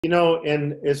You know,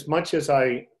 and as much as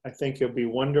I think it'll be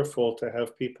wonderful to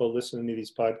have people listening to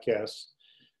these podcasts,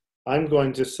 I'm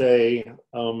going to say,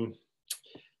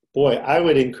 boy, I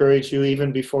would encourage you,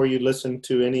 even before you listen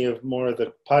to any of more of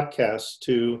the podcasts,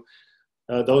 to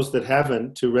those that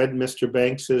haven't, to read Mr.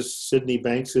 Banks's, Sydney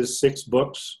Banks's 6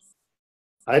 books.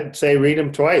 I'd say read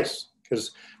them twice,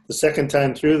 because the second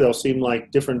time through, they'll seem like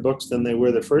different books than they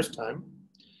were the first time.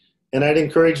 And I'd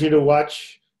encourage you to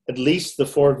watch at least the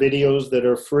 4 videos that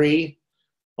are free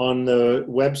on the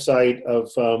website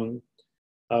of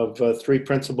 3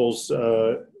 Principles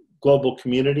Global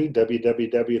Community,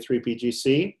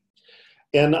 www.3pgc.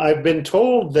 And I've been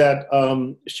told that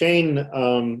Shane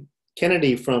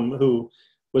Kennedy, who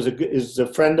is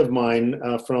a friend of mine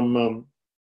from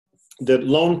the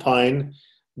Lone Pine,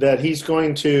 that he's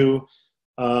going to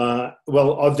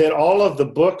that all of the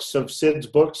books of Sid's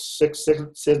books, six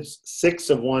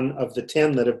of one of the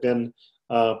 10 that have been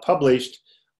published,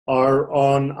 are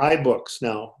on iBooks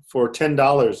now for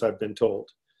 $10, I've been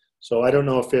told. So I don't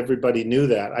know if everybody knew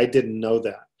that. I didn't know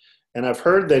that. And I've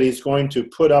heard that he's going to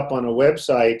put up on a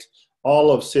website all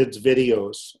of Sid's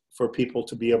videos for people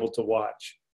to be able to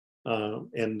watch.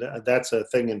 And that's a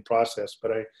thing in process,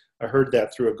 but I heard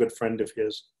that through a good friend of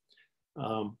his.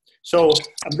 So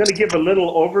I'm going to give a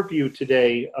little overview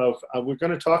today of, we're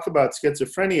going to talk about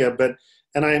schizophrenia,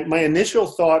 my initial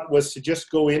thought was to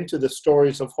just go into the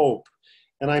stories of hope.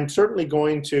 And I'm certainly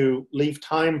going to leave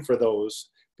time for those,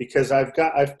 because I've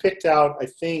picked out, I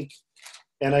think,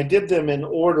 and I did them in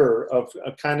order of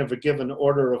a kind of a given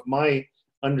order of my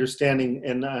understanding.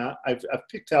 And I've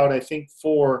picked out, I think,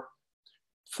 four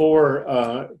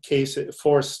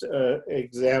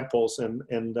examples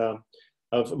and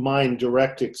of mine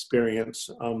direct experience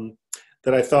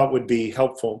that I thought would be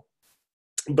helpful.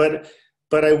 But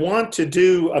I want to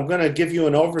do, I'm going to give you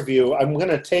an overview. I'm going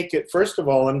to take it, first of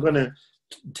all, I'm going to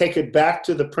take it back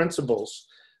to the principles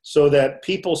so that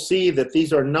people see that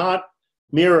these are not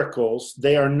miracles.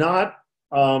 They are not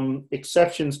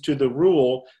exceptions to the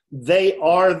rule. They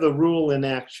are the rule in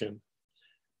action.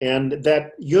 And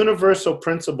that universal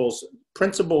principles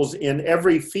in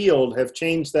every field have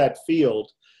changed that field.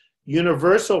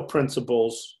 Universal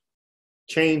principles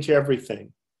change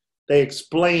everything. They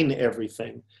explain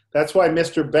everything. That's why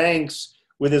Mr. Banks,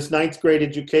 with his 9th grade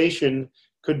education,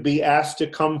 could be asked to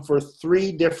come for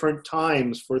 3 different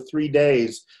times for 3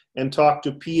 days and talk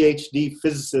to PhD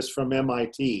physicists from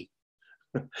MIT.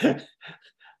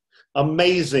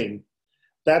 Amazing.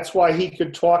 That's why he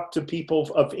could talk to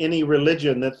people of any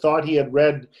religion that thought he had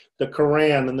read the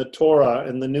Quran and the Torah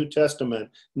and the New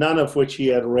Testament, none of which he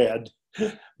had read.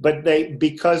 But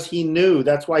because he knew,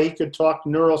 that's why he could talk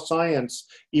neuroscience,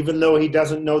 even though he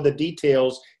doesn't know the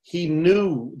details, he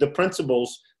knew the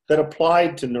principles that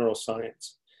applied to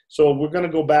neuroscience. So we're going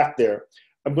to go back there.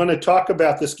 I'm going to talk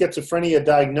about the schizophrenia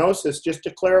diagnosis just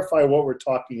to clarify what we're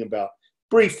talking about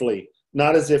briefly,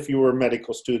 not as if you were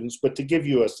medical students, but to give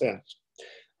you a sense.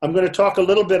 I'm going to talk a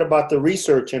little bit about the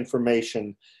research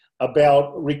information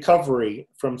about recovery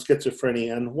from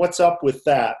schizophrenia and what's up with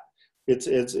that.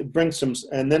 It brings some,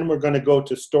 and then we're going to go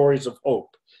to stories of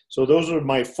hope. So those are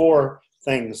my 4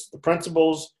 things: the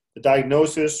principles, the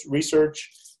diagnosis, research,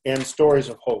 and stories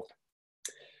of hope.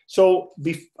 So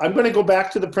I'm going to go back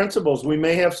to the principles. We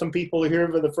may have some people here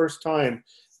for the first time.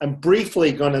 I'm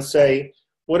briefly going to say,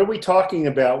 what are we talking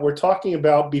about? We're talking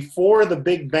about before the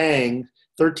Big Bang,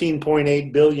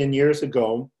 13.8 billion years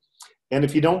ago. And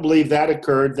if you don't believe that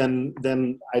occurred, then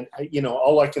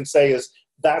all I can say is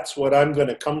that's what I'm going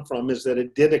to come from, is that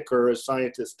it did occur, as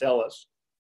scientists tell us,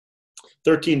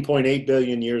 13.8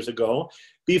 billion years ago.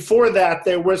 Before that,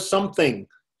 there was something.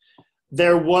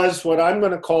 There was what I'm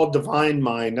going to call divine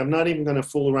mind. I'm not even going to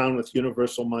fool around with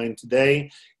universal mind today.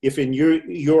 If in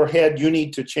your head you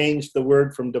need to change the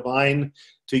word from divine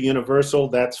to universal,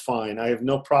 that's fine. I have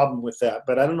no problem with that.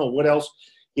 But I don't know what else.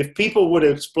 If people would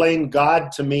have explained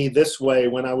God to me this way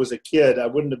when I was a kid, I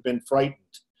wouldn't have been frightened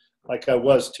like I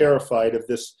was terrified of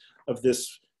this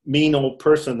mean old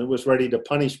person that was ready to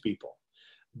punish people.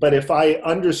 But if I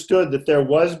understood that there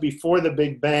was, before the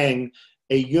Big Bang,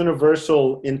 a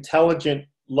universal, intelligent,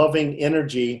 loving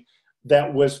energy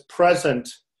that was present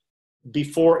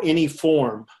before any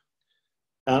form,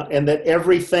 and that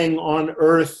everything on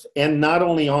Earth, and not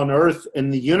only on Earth,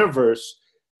 in the universe,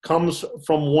 comes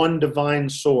from one divine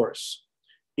source.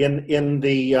 In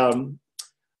the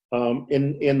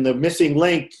missing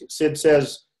link, Sid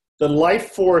says, the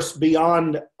life force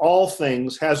beyond all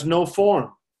things has no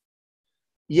form,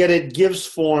 yet it gives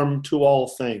form to all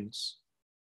things.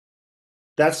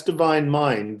 That's divine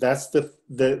mind. That's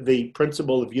the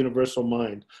principle of universal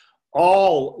mind.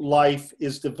 All life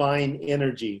is divine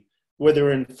energy,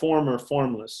 whether in form or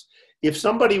formless. If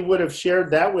somebody would have shared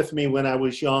that with me when I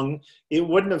was young, it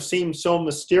wouldn't have seemed so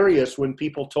mysterious when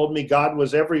people told me God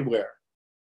was everywhere.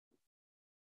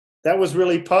 That was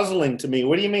really puzzling to me.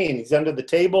 What do you mean? He's under the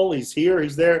table, he's here,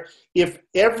 he's there. If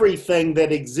everything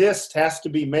that exists has to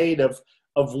be made of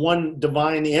one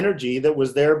divine energy that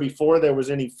was there before there was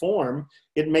any form,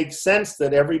 it makes sense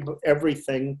that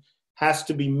everything has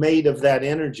to be made of that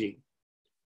energy.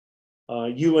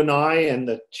 You and I and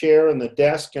the chair and the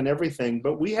desk and everything,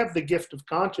 but we have the gift of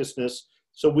consciousness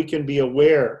so we can be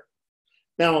aware.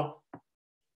 Now,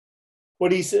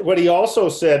 what he also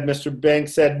said, Mr.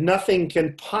 Banks said, nothing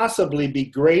can possibly be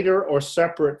greater or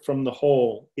separate from the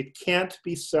whole. It can't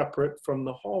be separate from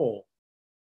the whole.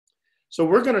 So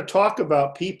we're going to talk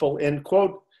about people and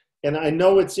quote, and I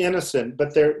know it's innocent,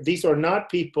 but these are not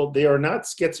people, they are not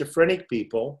schizophrenic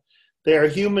people. They are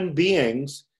human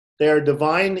beings. They are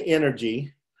divine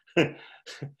energy that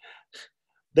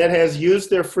has used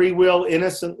their free will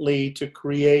innocently to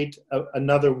create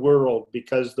another world,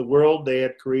 because the world they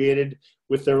had created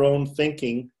with their own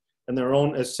thinking and their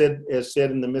own, as said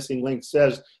in The Missing Link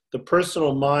says, the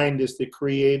personal mind is the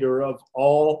creator of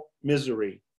all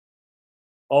misery.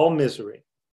 All misery.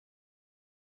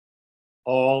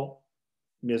 All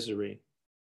misery.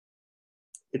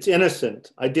 It's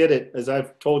innocent. I did it, as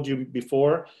I've told you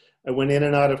before. I went in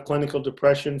and out of clinical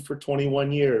depression for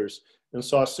 21 years and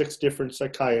saw 6 different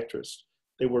psychiatrists.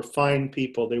 They were fine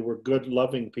people. They were good,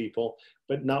 loving people,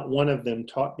 but not one of them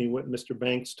taught me what Mr.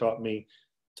 Banks taught me,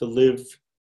 to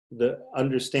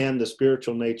understand the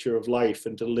spiritual nature of life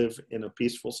and to live in a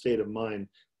peaceful state of mind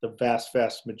the vast,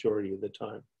 vast majority of the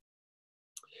time.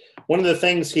 One of the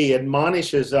things he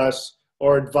admonishes us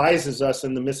or advises us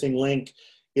in The Missing Link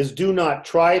is do not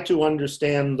try to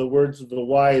understand the words of the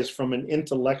wise from an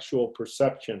intellectual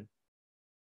perception.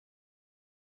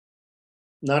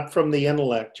 Not from the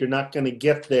intellect. You're not going to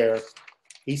get there.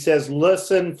 He says,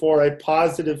 listen for a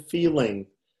positive feeling.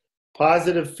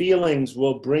 Positive feelings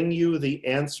will bring you the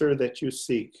answer that you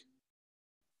seek.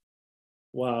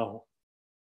 Wow.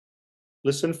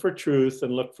 Listen for truth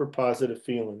and look for positive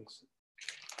feelings.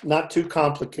 Not too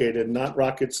complicated, not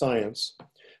rocket science.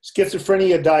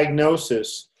 Schizophrenia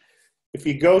diagnosis. If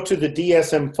you go to the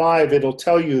DSM-5, it'll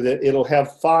tell you that it'll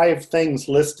have 5 things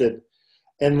listed,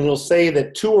 and it'll say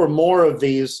that 2 or more of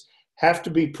these have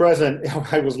to be present.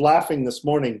 I was laughing this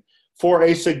morning, for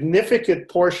a significant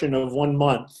portion of 1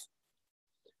 month.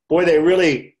 Boy, they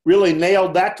really, really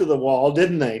nailed that to the wall,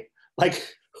 didn't they? Like,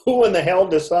 who in the hell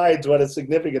decides what a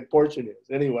significant portion is?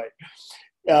 Anyway,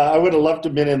 I would have loved to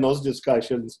have been in those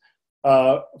discussions.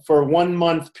 For 1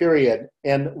 month period,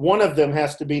 and one of them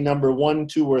has to be number 1,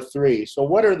 2, or 3. So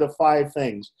what are the 5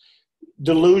 things?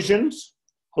 Delusions,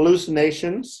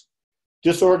 hallucinations,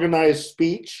 disorganized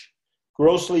speech,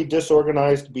 grossly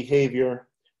disorganized behavior,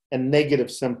 and negative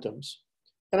symptoms.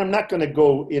 And I'm not going to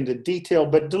go into detail,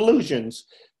 but delusions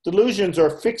are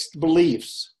fixed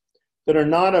beliefs that are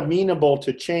not amenable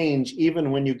to change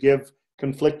even when you give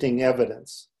conflicting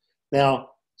evidence. Now,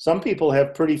 some people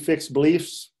have pretty fixed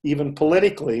beliefs, even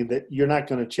politically, that you're not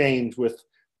going to change with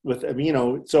so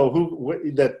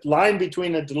that line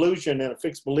between a delusion and a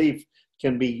fixed belief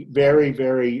can be very,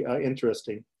 very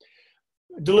interesting.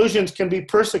 Delusions can be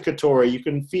persecutory. You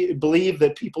can believe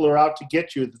that people are out to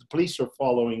get you, that the police are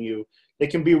following you. They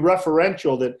can be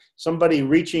referential, that somebody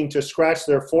reaching to scratch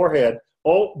their forehead,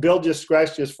 oh, Bill just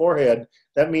scratched his forehead.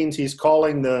 That means he's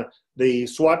calling the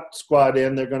SWAT squad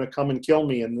in. They're going to come and kill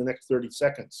me in the next 30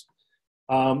 seconds.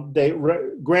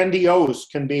 Grandiose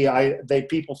can be,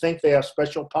 people think they have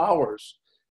special powers,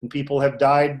 and people have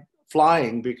died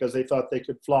flying because they thought they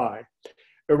could fly.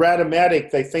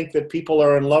 Erratic, they think that people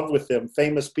are in love with them.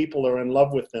 Famous people are in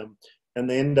love with them, and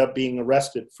they end up being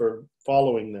arrested for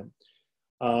following them.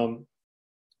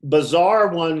 Bizarre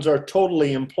ones are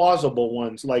totally implausible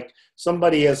ones, like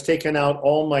somebody has taken out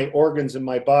all my organs in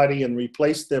my body and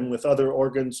replaced them with other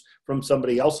organs from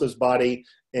somebody else's body,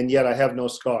 and yet I have no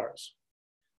scars.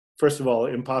 First of all,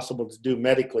 impossible to do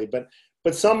medically,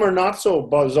 but some are not so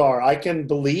bizarre. I can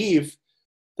believe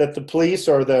that the police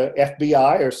or the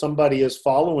FBI or somebody is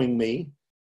following me,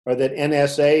 or that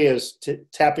NSA is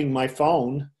tapping my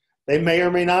phone. They may or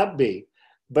may not be.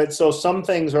 But so some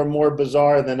things are more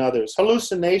bizarre than others.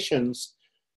 Hallucinations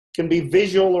can be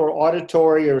visual or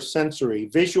auditory or sensory.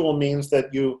 Visual means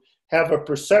that you have a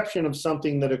perception of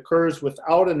something that occurs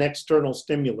without an external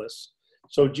stimulus.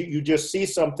 So you just see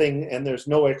something and there's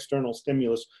no external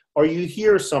stimulus. Or you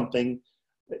hear something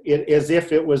as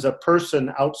if it was a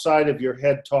person outside of your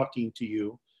head talking to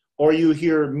you. Or you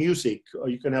hear music, or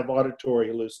you can have auditory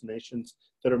hallucinations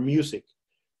that are music.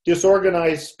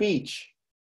 Disorganized speech.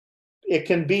 It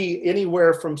can be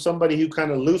anywhere from somebody who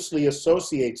kind of loosely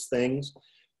associates things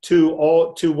to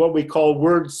what we call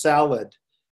word salad,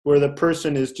 where the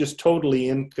person is just totally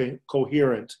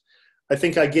incoherent. I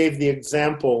think I gave the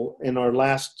example in our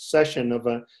last session of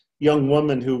a young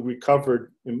woman who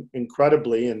recovered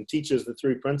incredibly and teaches the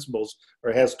 3 principles,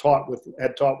 or had taught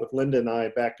with Linda and I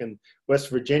back in West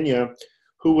Virginia,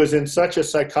 who was in such a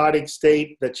psychotic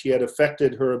state that she had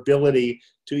affected her ability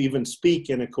to even speak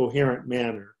in a coherent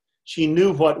manner. She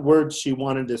knew what words she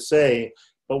wanted to say,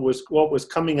 but what was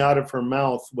coming out of her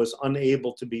mouth was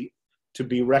unable to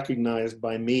be recognized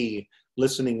by me,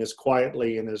 listening as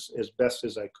quietly and as best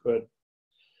as I could.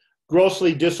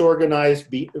 Grossly disorganized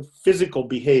physical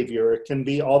behavior. It can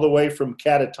be all the way from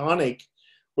catatonic,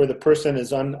 where the person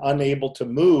is unable to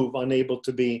move, unable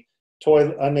to be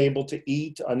unable to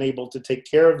eat, unable to take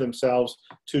care of themselves,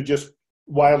 to just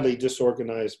wildly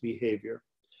disorganized behavior.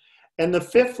 And the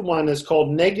 5th one is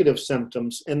called negative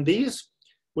symptoms. And these,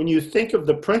 when you think of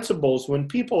the principles, when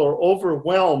people are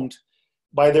overwhelmed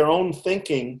by their own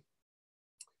thinking,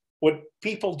 what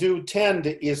people do tend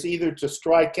is either to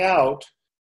strike out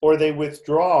or they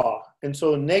withdraw. And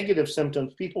so negative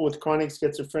symptoms, people with chronic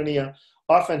schizophrenia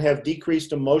often have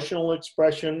decreased emotional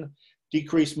expression,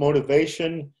 decreased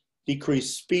motivation,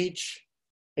 decreased speech,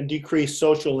 and decreased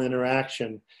social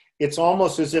interaction. It's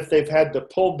almost as if they've had to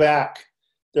pull back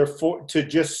to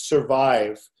just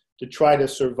survive, to try to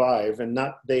survive, and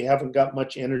they haven't got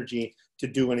much energy to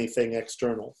do anything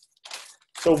external.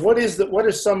 So what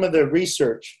is some of the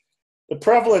research? The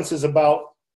prevalence is about,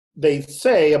 they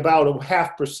say, about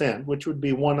 0.5%, which would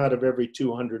be 1 out of every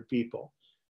 200 people.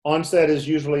 Onset is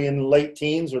usually in late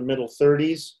teens or middle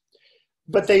 30s.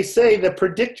 But they say the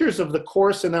predictors of the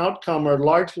course and outcome are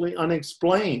largely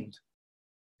unexplained,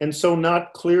 and so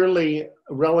not clearly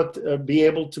be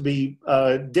able to be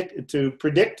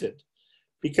predicted.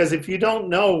 Because if you don't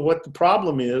know what the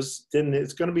problem is, then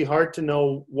it's going to be hard to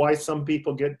know why some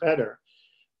people get better.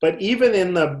 But even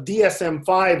in the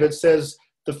DSM-5, it says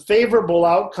the favorable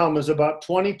outcome is about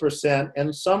 20%,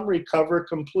 and some recover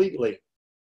completely.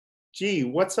 Gee,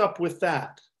 what's up with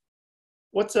that?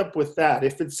 What's up with that?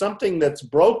 If it's something that's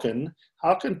broken,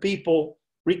 how can people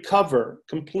recover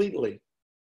completely?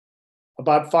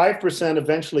 About 5%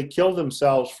 eventually kill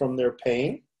themselves from their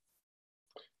pain.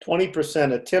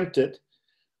 20% attempt it.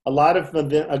 A lot of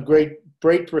them, a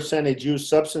great percentage, use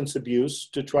substance abuse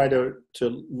to try to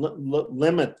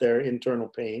limit their internal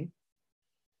pain.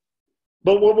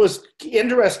 But what was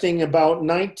interesting about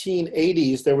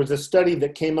 1980s, there was a study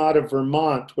that came out of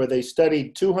Vermont where they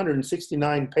studied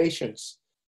 269 patients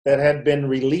that had been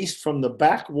released from the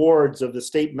back wards of the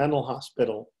state mental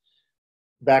hospital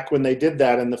back when they did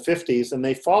that in the 50s, and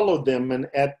they followed them, and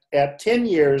at 10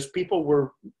 years, people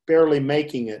were barely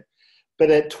making it. But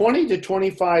at 20 to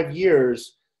 25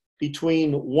 years,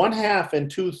 between 1/2 and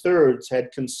 2/3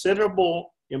 had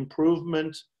considerable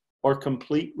improvement or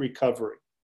complete recovery.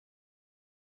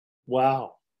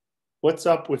 Wow, what's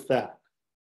up with that?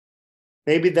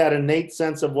 Maybe that innate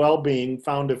sense of well-being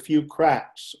found a few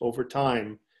cracks over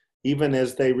time, even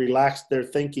as they relaxed their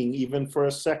thinking, even for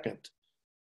a second.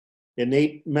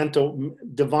 Innate mental,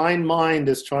 divine mind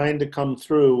is trying to come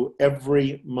through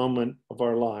every moment of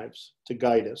our lives to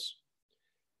guide us.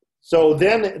 So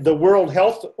then the World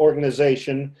Health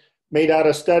Organization made out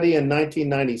a study in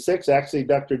 1996. Actually,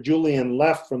 Dr. Julian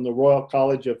left from the Royal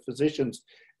College of Physicians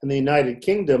in the United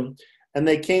Kingdom, and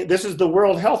this is the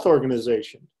World Health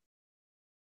Organization.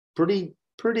 Pretty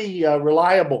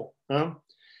reliable, huh?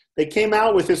 They came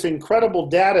out with this incredible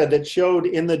data that showed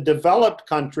in the developed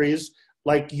countries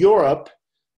like Europe,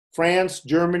 France,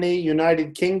 Germany,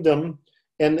 United Kingdom,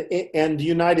 and the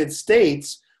United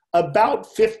States, about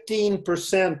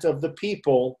 15% of the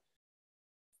people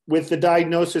with the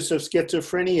diagnosis of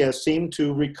schizophrenia seem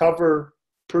to recover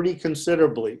pretty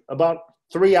considerably, about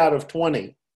 3 out of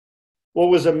 20. What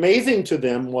was amazing to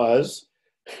them was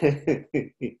that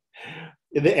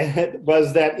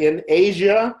in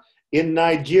Asia, in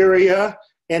Nigeria,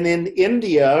 and in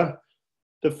India,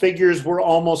 the figures were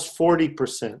almost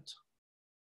 40%.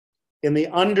 In the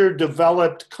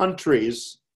underdeveloped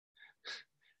countries,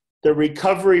 the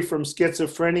recovery from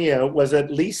schizophrenia was at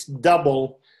least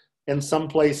double, in some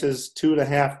places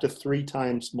 2.5 to 3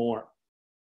 times more.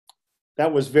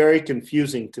 That was very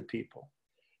confusing to people.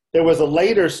 There was a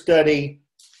later study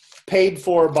paid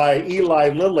for by Eli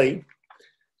Lilly,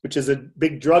 which is a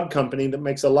big drug company that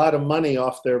makes a lot of money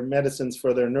off their medicines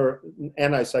for their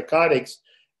antipsychotics,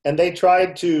 and they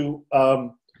tried to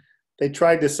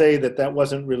say that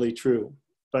wasn't really true.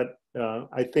 But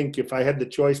I think if I had the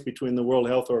choice between the World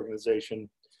Health Organization,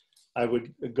 I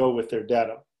would go with their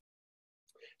data.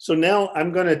 So now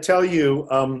I'm going to tell you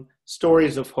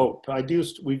stories of hope.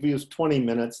 We've used 20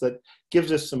 minutes. That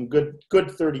gives us some good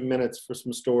 30 minutes for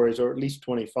some stories, or at least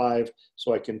 25,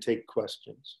 so I can take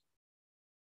questions.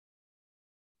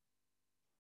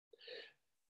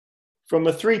 From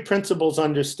a three principles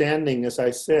understanding, as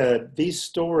I said, these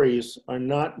stories are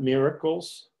not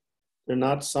miracles. They're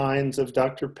not signs of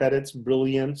Dr. Pettit's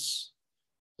brilliance.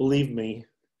 Believe me,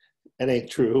 it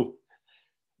ain't true.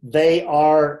 They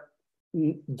are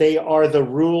the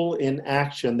rule in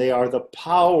action. They are the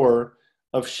power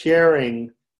of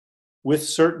sharing with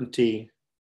certainty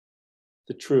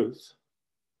the truth.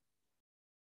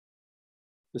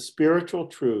 The spiritual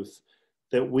truth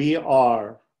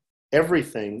that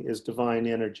everything is divine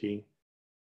energy,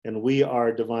 and we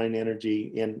are divine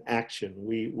energy in action.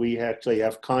 We actually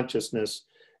have consciousness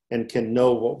and can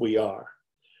know what we are.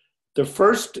 The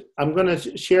first, I'm going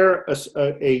to share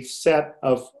a set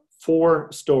of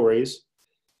 4 stories.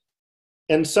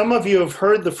 And some of you have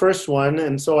heard the first one,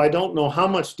 and so I don't know how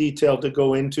much detail to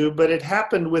go into, but it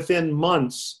happened within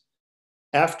months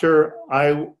after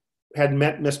I had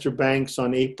met Mr. Banks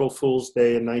on April Fool's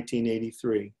Day in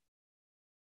 1983.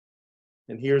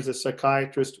 And here's a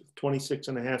psychiatrist with 26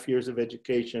 and a half years of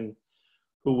education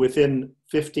who within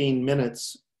 15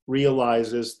 minutes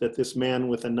realizes that this man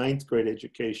with a 9th grade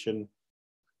education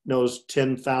knows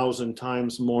 10,000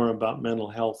 times more about mental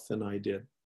health than I did.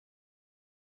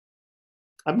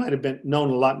 I might have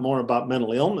known a lot more about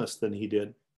mental illness than he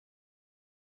did,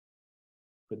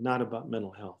 but not about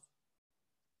mental health.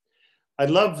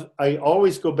 I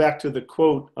always go back to the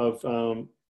quote of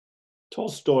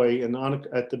Tolstoy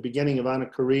at the beginning of Anna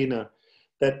Karenina,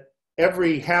 that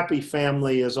every happy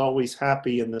family is always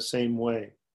happy in the same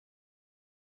way.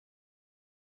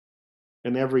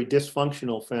 And every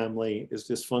dysfunctional family is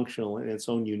dysfunctional in its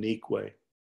own unique way.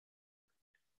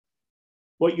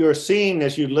 What you're seeing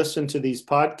as you listen to these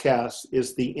podcasts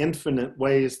is the infinite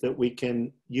ways that we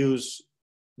can use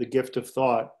the gift of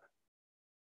thought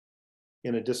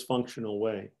in a dysfunctional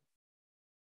way.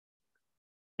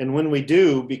 And when we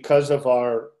do, because of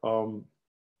our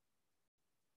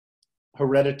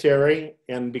hereditary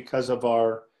and because of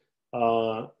our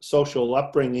social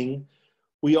upbringing,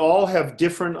 we all have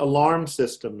different alarm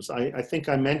systems. I think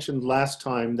I mentioned last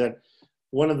time that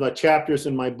one of the chapters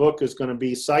in my book is going to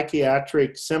be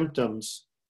psychiatric symptoms,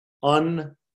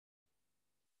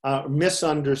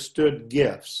 misunderstood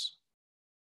gifts.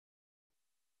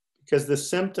 Because the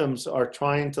symptoms are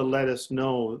trying to let us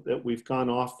know that we've gone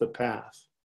off the path.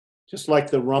 Just like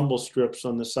the rumble strips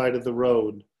on the side of the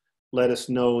road let us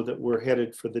know that we're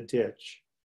headed for the ditch.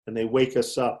 And they wake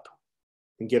us up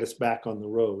and get us back on the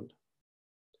road.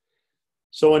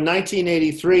 So in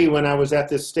 1983, when I was at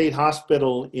this state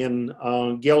hospital in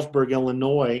Galesburg,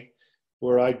 Illinois,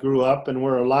 where I grew up and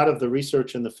where a lot of the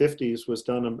research in the 50s was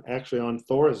done actually on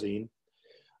Thorazine,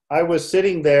 I was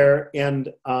sitting there in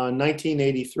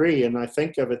 1983, and I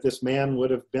think of it, this man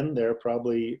would have been there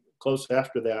probably close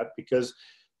after that, because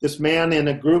this man in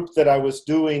a group that I was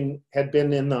doing had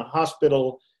been in the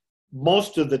hospital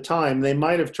most of the time. They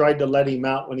might have tried to let him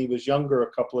out when he was younger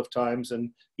a couple of times,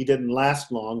 and he didn't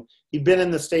last long. He'd been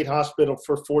in the state hospital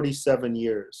for 47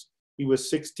 years. He was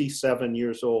 67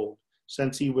 years old.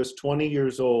 Since he was 20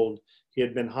 years old, he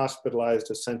had been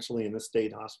hospitalized essentially in a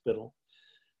state hospital.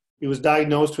 He was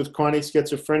diagnosed with chronic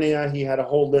schizophrenia. He had a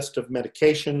whole list of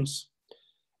medications.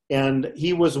 And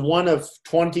he was one of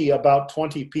about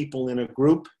 20 people in a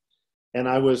group. And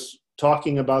I was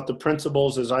talking about the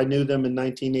principles as I knew them in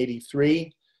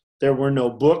 1983. There were no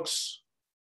books.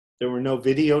 There were no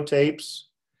videotapes.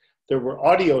 There were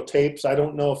audio tapes. I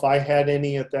don't know if I had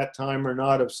any at that time or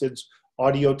not of Sid's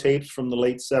audio tapes from the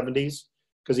late 70s,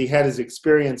 because he had his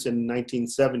experience in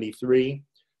 1973.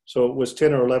 So it was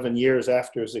 10 or 11 years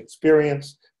after his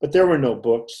experience, but there were no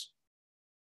books.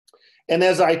 And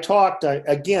as I talked,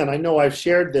 again, I know I've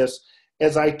shared this,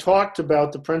 as I talked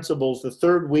about the principles, the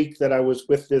 3rd week that I was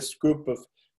with this group of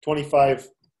 20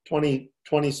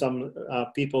 some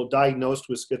people diagnosed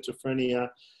with schizophrenia,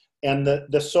 and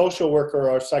the social worker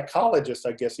or psychologist,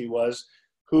 I guess he was,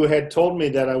 who had told me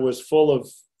that I was full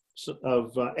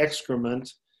of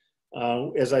excrement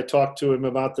as I talked to him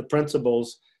about the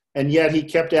principles. And yet he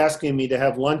kept asking me to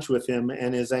have lunch with him,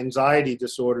 and his anxiety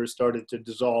disorder started to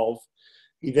dissolve.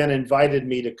 He then invited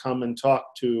me to come and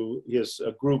talk to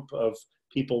a group of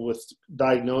people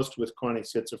diagnosed with chronic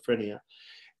schizophrenia.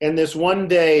 And this one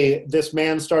day, this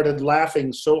man started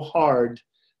laughing so hard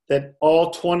that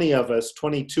all 20 of us,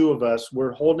 22 of us,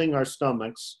 were holding our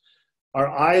stomachs, our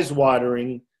eyes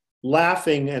watering,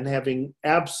 laughing and having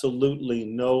absolutely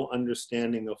no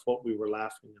understanding of what we were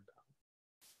laughing about.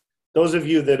 Those of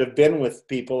you that have been with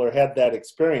people or had that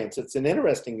experience, it's an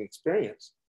interesting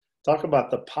experience. Talk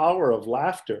about the power of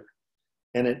laughter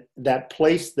and that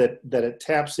place that it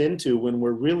taps into when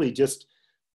we're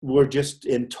just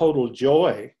in total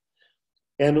joy.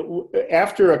 And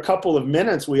after a couple of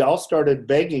minutes, we all started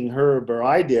begging Herb, or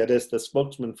I did as the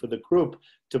spokesman for the group,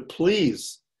 to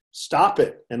please stop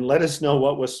it and let us know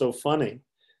what was so funny.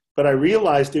 But I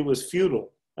realized it was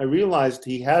futile. I realized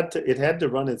it had to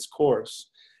run its course.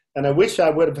 And I wish I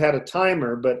would have had a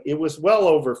timer, but it was well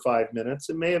over 5 minutes.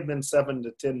 It may have been 7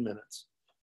 to 10 minutes.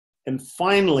 And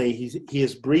finally,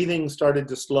 his breathing started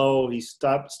to slow. He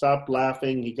stopped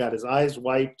laughing. He got his eyes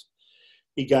wiped.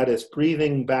 He got his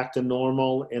breathing back to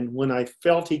normal. And when I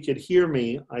felt he could hear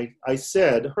me, I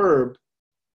said, Herb,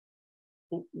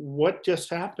 what just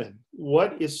happened?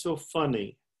 What is so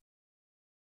funny?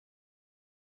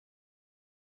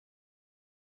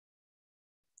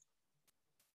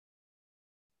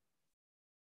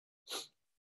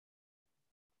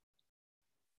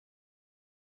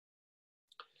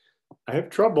 I have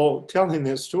trouble telling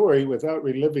this story without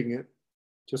reliving it,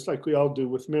 just like we all do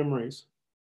with memories.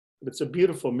 But it's a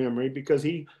beautiful memory because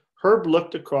Herb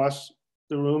looked across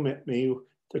the room at me with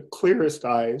the clearest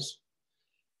eyes,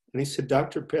 and he said,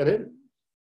 Dr. Pettit,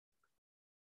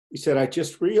 he said, I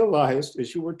just realized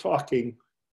as you were talking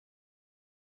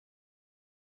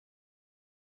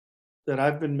that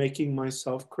I've been making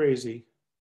myself crazy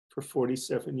for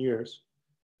 47 years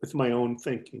with my own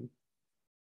thinking.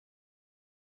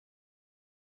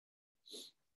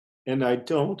 And I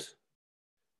don't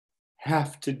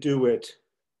have to do it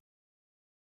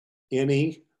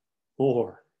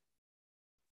anymore.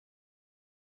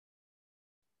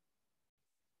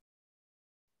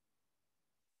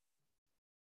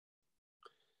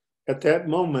 At that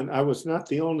moment, I was not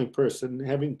the only person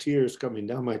having tears coming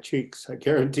down my cheeks, I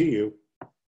guarantee you.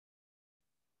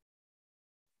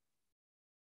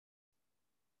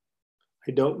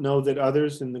 I don't know that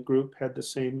others in the group had the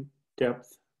same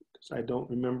depth, because I don't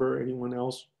remember anyone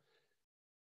else.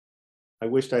 I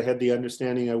wished I had the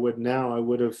understanding I would now. I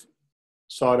would have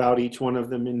sought out each one of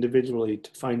them individually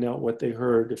to find out what they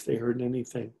heard, if they heard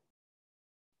anything.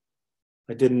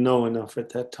 I didn't know enough at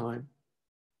that time.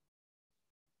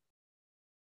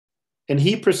 And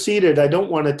he proceeded, I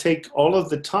don't want to take all of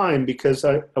the time because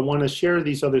I want to share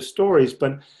these other stories,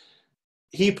 but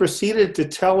he proceeded to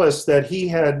tell us that he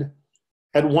had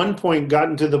at one point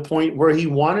gotten to the point where he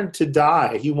wanted to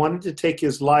die. He wanted to take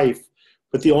his life,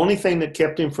 but the only thing that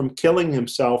kept him from killing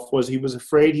himself was he was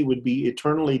afraid he would be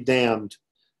eternally damned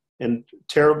and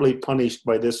terribly punished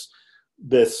by this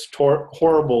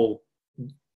horrible,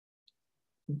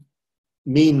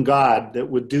 mean God that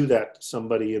would do that to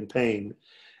somebody in pain.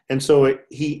 And so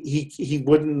he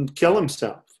wouldn't kill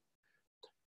himself.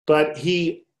 But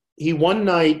he one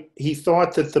night, he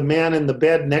thought that the man in the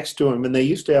bed next to him, and they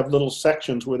used to have little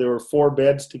sections where there were 4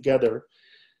 beds together,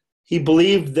 he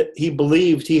believed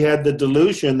he had the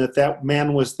delusion that that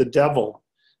man was the devil.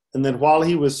 And that while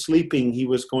he was sleeping, he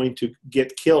was going to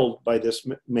get killed by this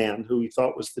man who he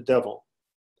thought was the devil.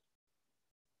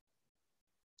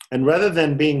 And rather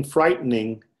than being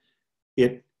frightening,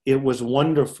 it was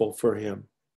wonderful for him.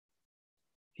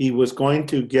 He was going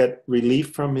to get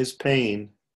relief from his pain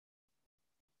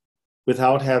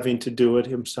without having to do it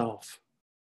himself.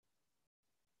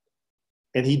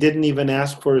 And he didn't even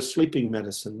ask for his sleeping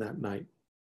medicine that night.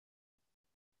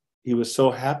 He was so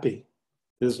happy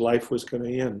his life was going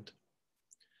to end.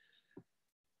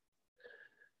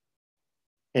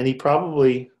 And he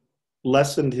probably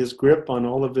lessened his grip on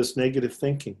all of his negative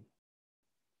thinking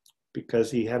because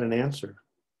he had an answer.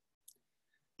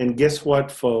 And guess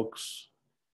what, folks?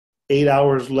 8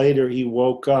 hours later, he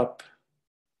woke up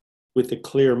with a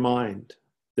clear mind.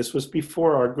 This was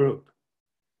before our group,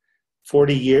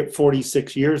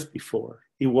 46 years before.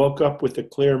 He woke up with a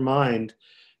clear mind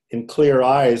and clear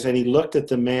eyes, and he looked at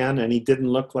the man, and he didn't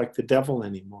look like the devil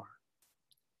anymore.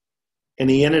 And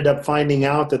he ended up finding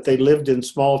out that they lived in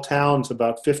small towns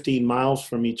about 15 miles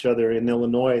from each other in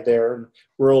Illinois, there in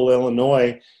rural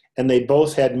Illinois, and they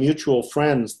both had mutual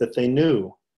friends that they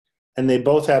knew. And they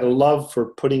both had a love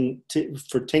for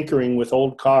tinkering with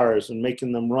old cars and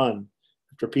making them run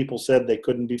after people said they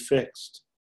couldn't be fixed.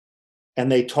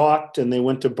 And they talked, and they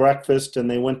went to breakfast,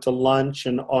 and they went to lunch,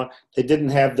 and they didn't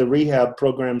have the rehab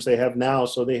programs they have now,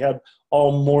 so they had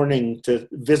all morning to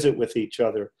visit with each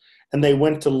other. And they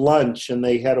went to lunch, and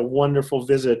they had a wonderful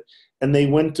visit, and they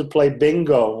went to play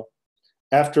bingo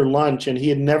after lunch, and he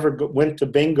had never went to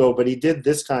bingo, but he did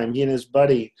this time, he and his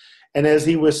buddy. And as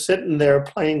he was sitting there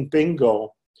playing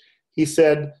bingo, he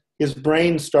said his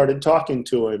brain started talking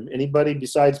to him. Anybody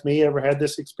besides me ever had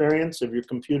this experience of your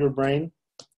computer brain?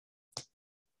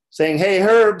 Saying, hey,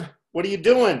 Herb, what are you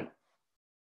doing?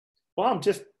 Well,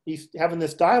 he's having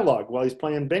this dialogue while he's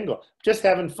playing bingo. Just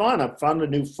having fun. I've found a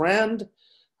new friend.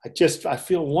 I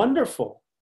feel wonderful.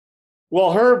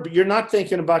 Well, Herb, you're not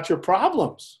thinking about your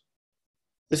problems.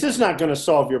 This is not going to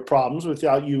solve your problems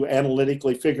without you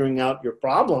analytically figuring out your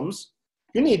problems.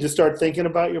 You need to start thinking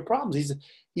about your problems.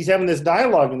 He's having this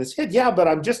dialogue in his head. Yeah, but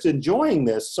I'm just enjoying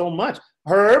this so much.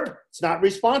 Herb, it's not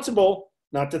responsible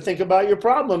not to think about your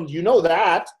problems. You know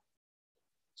that.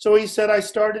 So he said, I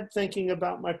started thinking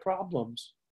about my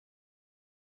problems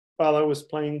while I was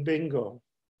playing bingo.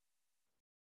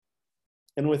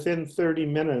 And within 30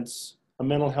 minutes, a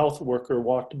mental health worker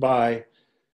walked by,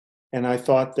 and I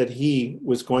thought that he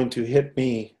was going to hit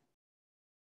me.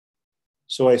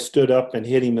 So I stood up and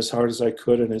hit him as hard as I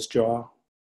could in his jaw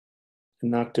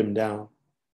and knocked him down.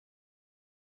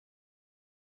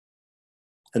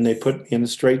 And they put me in a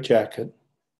straitjacket.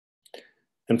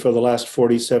 And for the last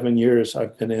 47 years,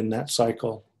 I've been in that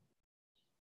cycle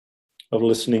of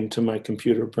listening to my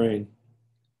computer brain.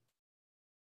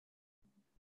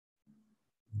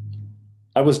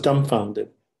 I was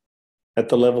dumbfounded at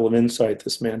the level of insight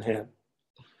this man had.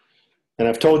 And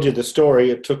I've told you the story.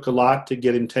 It took a lot to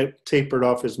get him tapered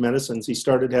off his medicines. He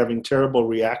started having terrible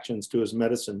reactions to his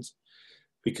medicines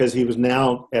because he was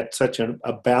now at such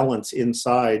a balance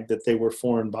inside that they were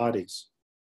foreign bodies.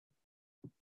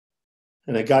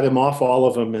 And I got him off all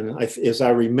of them. And as I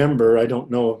remember, I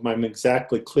don't know if I'm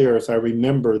exactly clear, as I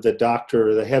remember, the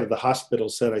doctor, the head of the hospital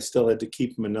said I still had to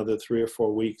keep him another 3 or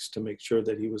 4 weeks to make sure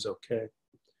that he was okay.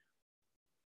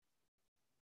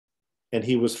 And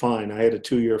he was fine. I had a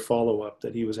 2-year follow-up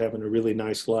that he was having a really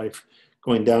nice life,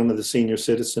 going down to the senior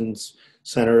citizens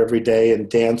center every day and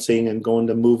dancing and going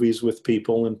to movies with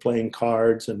people and playing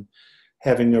cards and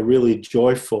having a really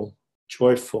joyful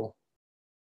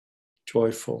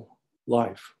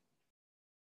life.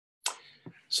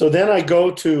 So then I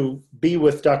go to be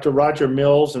with Dr. Roger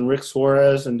Mills and Rick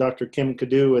Suarez and Dr. Kim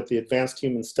Cadu at the Advanced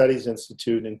Human Studies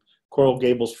Institute in Coral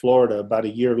Gables, Florida, about a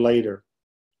year later.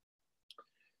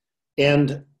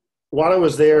 And while I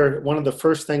was there, one of the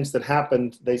first things that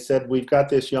happened, they said, we've got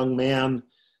this young man.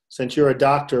 Since you're a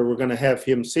doctor, we're going to have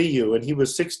him see you. And he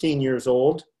was 16 years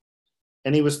old,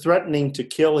 and he was threatening to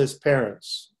kill his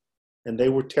parents, and they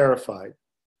were terrified.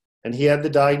 And he had the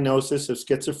diagnosis of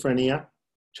schizophrenia,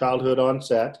 childhood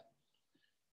onset,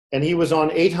 and he was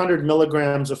on 800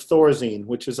 milligrams of Thorazine,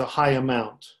 which is a high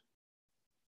amount.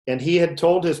 And he had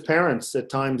told his parents at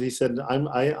times, he said,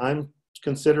 I'm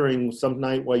considering some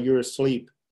night while you're asleep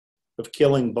of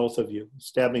killing both of you,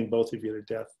 stabbing both of you to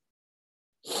death,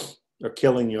 or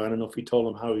killing you. I don't know if he told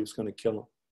them how he was going to kill them.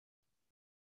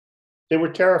 They were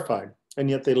terrified, and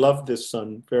yet they loved this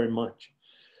son very much.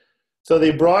 So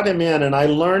they brought him in, and I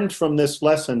learned from this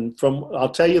lesson, I'll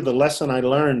tell you the lesson I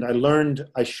learned. I learned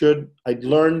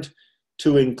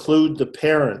to include the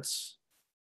parents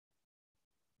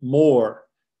more,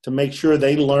 to make sure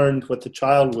they learned what the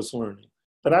child was learning.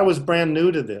 But I was brand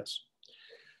new to this.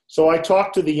 So I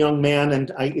talked to the young man,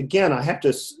 and I have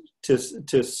to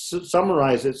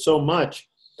summarize it so much,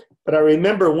 but I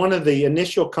remember one of the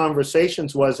initial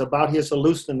conversations was about his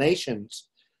hallucinations.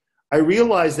 I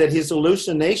realized that his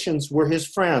hallucinations were his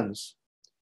friends.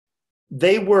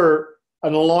 They were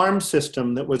an alarm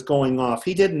system that was going off.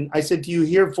 I said, do you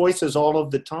hear voices all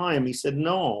of the time? He said,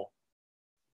 no.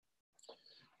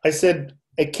 I said,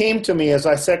 it came to me as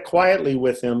I sat quietly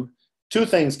with him, 2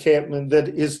 things came, that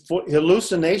his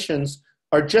hallucinations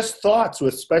are just thoughts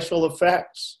with special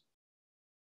effects.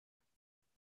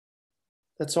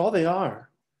 That's all they are.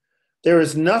 There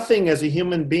is nothing as a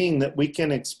human being that we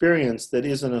can experience that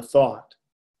isn't a thought.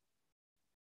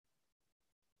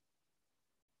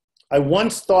 I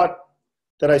once thought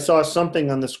that I saw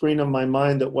something on the screen of my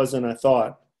mind that wasn't a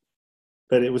thought,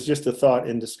 but it was just a thought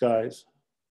in disguise.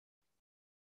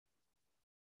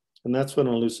 And that's what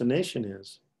an hallucination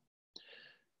is.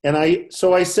 And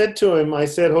so I said to him, I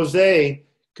said, Jose,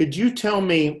 could you tell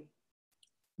me,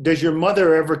 does your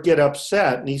mother ever get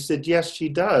upset? And he said, yes, she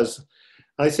does.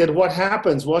 I said, what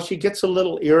happens? Well, she gets a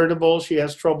little irritable. She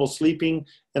has trouble sleeping.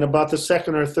 And about the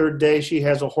 2nd or 3rd day, she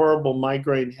has a horrible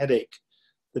migraine headache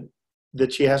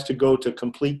that she has to go to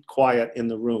complete quiet in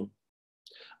the room.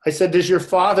 I said, does your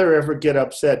father ever get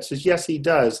upset? He says, yes, he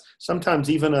does. Sometimes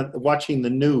even watching the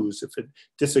news, if it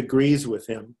disagrees with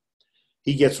him,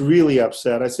 he gets really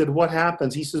upset. I said, what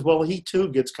happens? He says, well, he too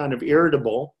gets kind of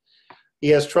irritable. He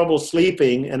has trouble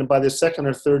sleeping, and by the 2nd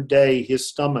or 3rd day, his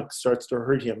stomach starts to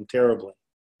hurt him terribly.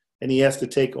 And he has to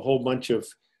take a whole bunch of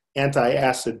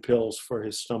anti-acid pills for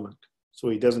his stomach so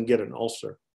he doesn't get an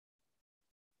ulcer.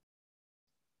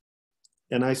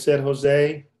 And I said,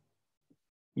 Jose,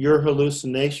 your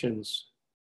hallucinations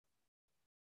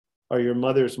are your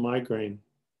mother's migraine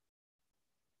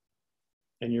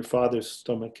and your father's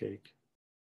stomachache.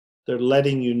 They're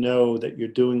letting you know that you're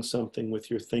doing something with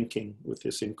your thinking, with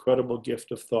this incredible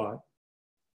gift of thought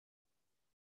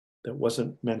that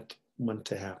wasn't meant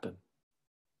to happen.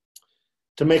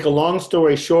 To make a long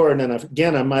story short, and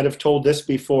again, I might have told this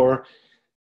before,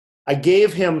 I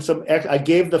gave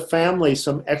the family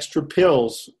some extra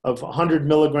pills of 100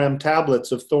 milligram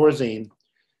tablets of Thorazine.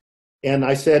 And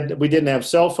I said, we didn't have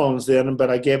cell phones then,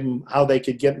 but I gave them how they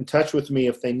could get in touch with me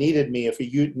if they needed me, if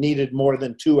you needed more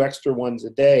than 2 extra ones a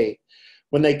day.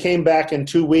 When they came back in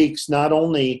 2 weeks, not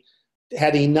only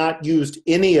had he not used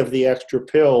any of the extra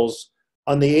pills,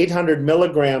 on the 800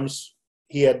 milligrams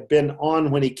he had been on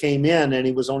when he came in, and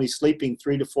he was only sleeping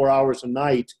 3 to 4 hours a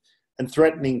night and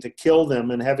threatening to kill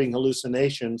them and having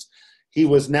hallucinations, he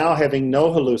was now having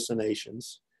no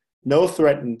hallucinations, no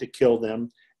threatening to kill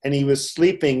them, and he was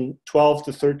sleeping 12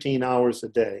 to 13 hours a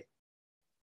day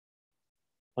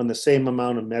on the same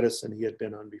amount of medicine he had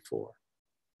been on before.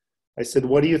 I said,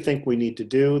 what do you think we need to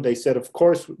do? They said, of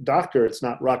course, doctor, it's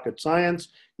not rocket science.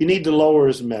 You need to lower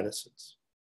his medicines.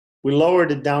 We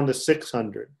lowered it down to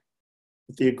 600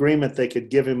 with the agreement they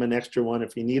could give him an extra one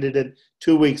if he needed it.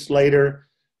 2 weeks later,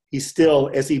 he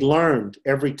still, as he learned,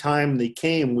 every time they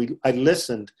came, I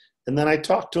listened, and then I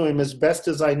talked to him as best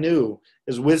as I knew,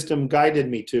 as wisdom guided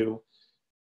me to.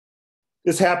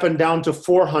 This happened down to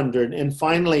 400, and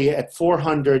finally at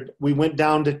 400, we went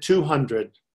down to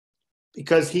 200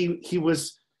 because he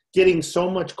was getting so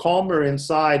much calmer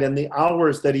inside, and the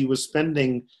hours that he was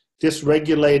spending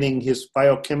dysregulating his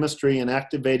biochemistry and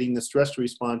activating the stress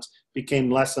response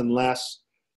became less and less.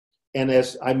 And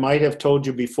as I might have told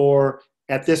you before,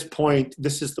 at this point,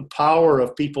 this is the power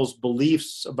of people's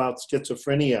beliefs about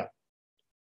schizophrenia,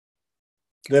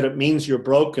 that it means you're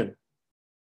broken.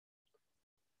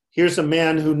 Here's a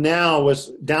man who now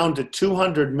was down to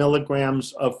 200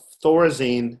 milligrams of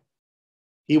Thorazine.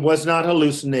 He was not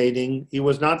hallucinating. He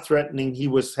was not threatening. He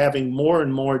was having more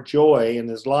and more joy in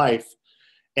his life.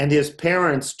 And his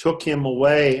parents took him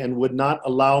away and would not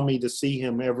allow me to see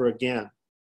him ever again.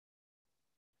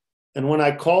 And when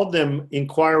I called them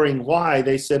inquiring why,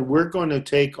 they said, we're going to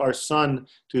take our son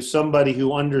to somebody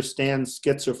who understands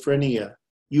schizophrenia.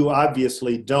 You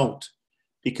obviously don't,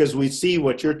 because we see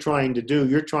what you're trying to do.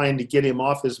 You're trying to get him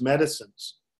off his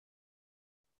medicines.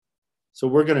 So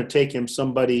we're going to take him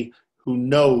somebody who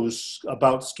knows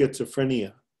about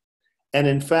schizophrenia. And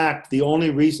in fact, the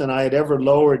only reason I had ever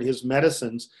lowered his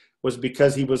medicines was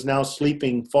because he was now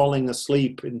sleeping, falling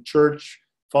asleep in church,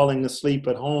 falling asleep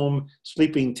at home,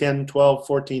 sleeping 10, 12,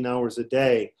 14 hours a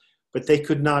day. But they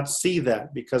could not see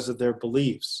that because of their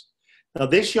beliefs. Now,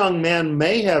 this young man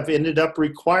may have ended up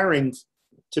requiring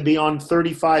to be on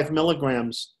 35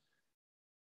 milligrams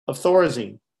of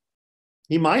Thorazine.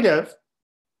 He might have.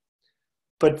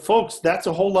 But folks, that's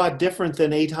a whole lot different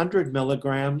than 800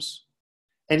 milligrams.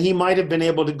 And he might have been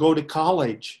able to go to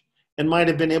college and might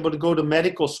have been able to go to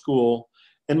medical school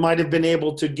and might have been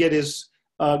able to get his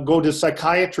go to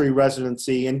psychiatry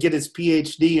residency and get his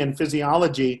PhD in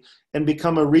physiology and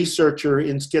become a researcher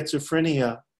in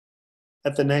schizophrenia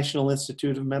at the National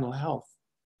Institute of Mental Health.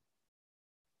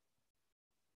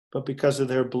 But because of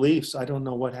their beliefs, I don't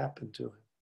know what happened to him.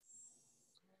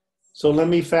 So let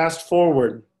me fast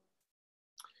forward.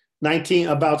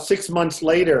 About 6 months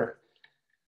later,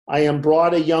 I am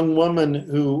brought a young woman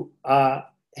who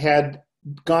had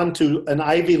gone to an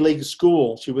Ivy League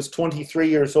school. She was 23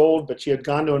 years old, but she had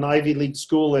gone to an Ivy League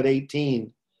school at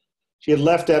 18. She had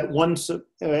left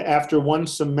after one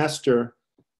semester,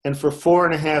 and for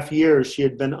 4.5 years, she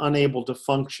had been unable to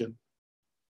function.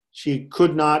 She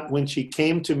could not, when she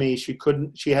came to me, she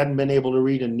hadn't been able to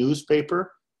read a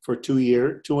newspaper for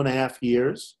 2.5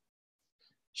 years.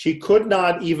 She could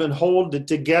not even hold it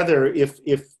together if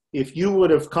you would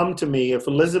have come to me, if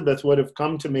Elizabeth would have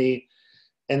come to me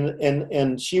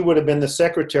and she would have been the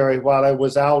secretary while I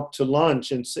was out to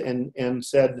lunch and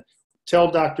said, tell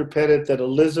Dr. Pettit that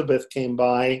Elizabeth came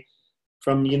by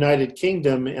from United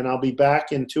Kingdom and I'll be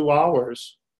back in 2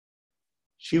 hours.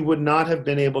 She would not have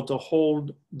been able to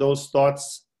hold those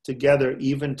thoughts together,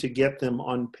 even to get them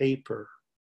on paper.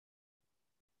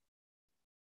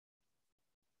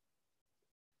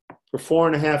 For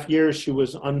 4.5 years, she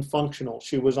was unfunctional.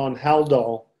 She was on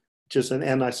Haldol, which is an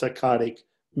antipsychotic,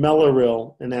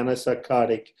 Mellaril, an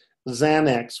antipsychotic,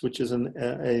 Xanax, which is an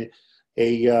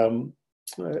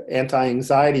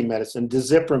anti-anxiety medicine,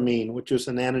 Dizipramine, which is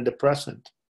an antidepressant.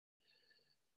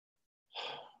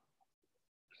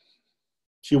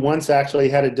 She once actually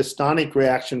had a dystonic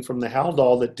reaction from the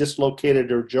Haldol that dislocated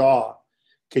her jaw.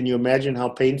 Can you imagine how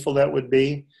painful that would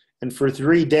be? And for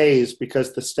 3 days,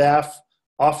 because the staff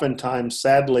oftentimes,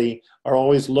 sadly, are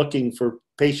always looking for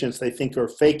patients they think are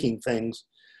faking things,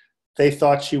 they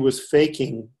thought she was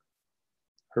faking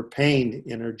her pain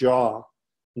in her jaw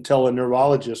until a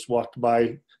neurologist walked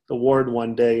by the ward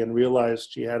one day and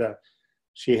realized she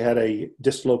had a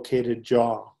dislocated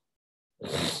jaw.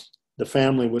 The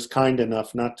family was kind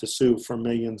enough not to sue for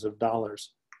millions of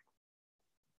dollars.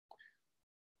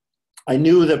 I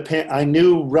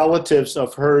knew relatives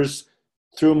of hers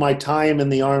through my time in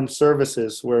the armed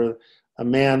services, where a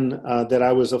man that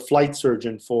I was a flight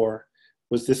surgeon for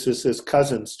this is his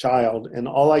cousin's child. And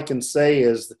all I can say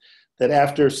is that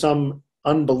after some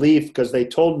unbelief, because they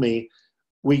told me,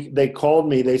 they called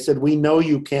me, they said, we know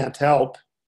you can't help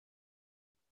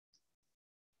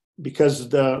because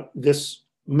this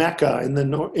Mecca in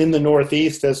the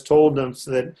Northeast has told us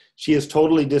that she is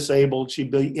totally disabled.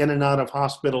 She'd be in and out of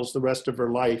hospitals the rest of her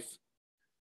life,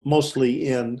 mostly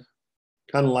in,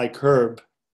 kind of like Herb.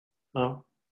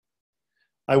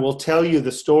 I will tell you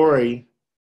the story.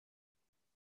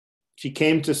 She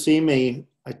came to see me.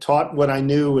 I taught what I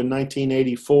knew in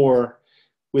 1984.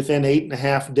 Within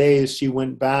 8.5 days, she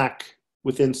went back.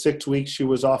 Within 6 weeks, she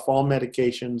was off all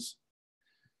medications.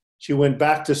 She went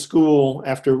back to school.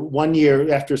 After 1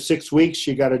 year, after 6 weeks,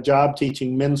 she got a job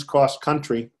teaching men's cross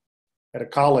country at a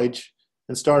college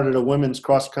and started a women's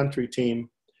cross country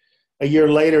team. A year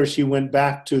later, she went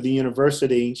back to the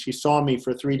university. She saw me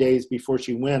for 3 days before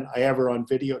she went. I have her on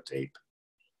videotape.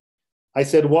 I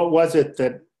said, what was it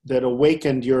that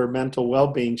awakened your mental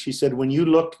well-being? She said, when you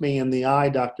looked me in the eye,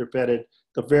 Dr. Pettit,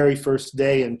 the very first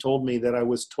day and told me that I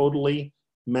was totally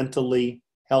mentally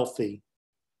healthy,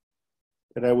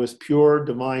 that I was pure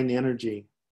divine energy,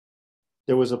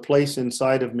 there was a place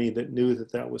inside of me that knew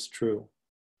that that was true.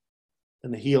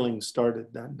 And the healing started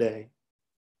that day.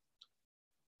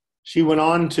 She went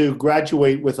on to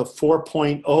graduate with a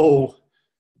 4.0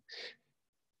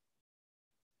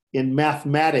 in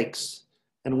mathematics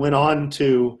and went on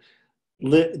to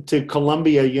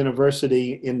Columbia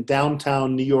University in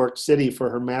downtown New York City for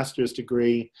her master's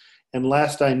degree. And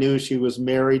last I knew, she was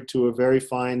married to a very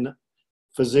fine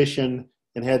physician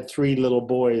and had 3 little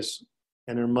boys.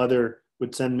 And her mother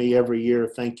would send me every year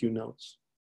thank you notes.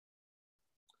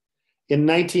 In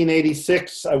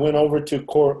 1986, I went over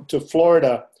to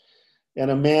Florida,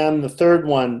 and a man, the third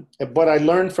one. What I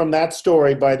learned from that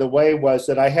story, by the way, was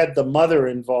that I had the mother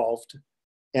involved.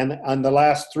 And on the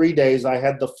last 3 days, I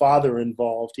had the father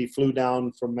involved. He flew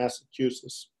down from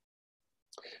Massachusetts.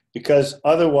 Because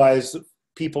otherwise,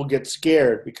 people get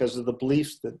scared because of the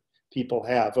beliefs that people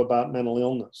have about mental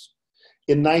illness.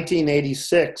 In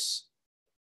 1986,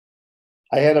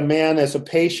 I had a man as a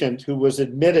patient who was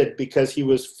admitted because he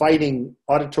was fighting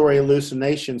auditory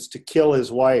hallucinations to kill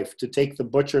his wife, to take the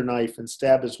butcher knife and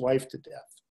stab his wife to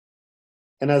death.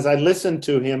 And as I listened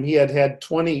to him, he had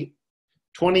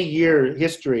 20-year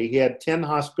history. He had 10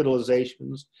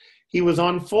 hospitalizations. He was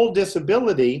on full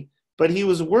disability, but he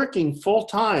was working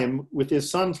full-time with his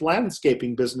son's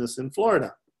landscaping business in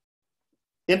Florida.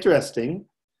 Interesting.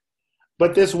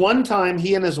 But this one time,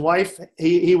 he and his wife,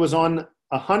 he was on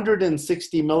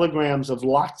 160 milligrams of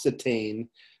L'Occitane,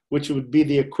 which would be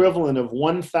the equivalent of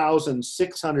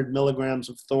 1,600 milligrams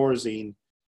of Thorazine,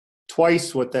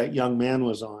 twice what that young man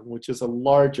was on, which is a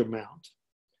large amount.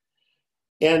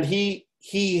 And he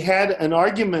had an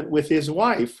argument with his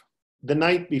wife the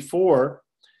night before,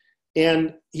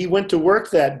 and he went to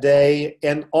work that day,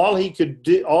 and all he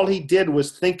did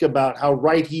was think about how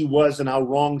right he was and how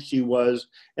wrong she was,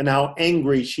 and how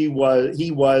angry he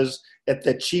was at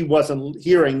that she wasn't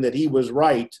hearing that he was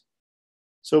right.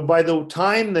 So by the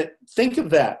time that, think of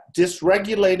that,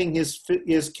 dysregulating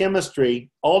his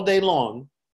chemistry all day long,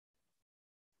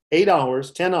 8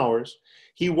 hours, 10 hours,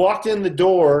 he walked in the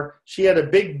door. She had a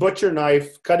big butcher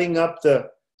knife cutting up the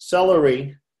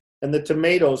celery and the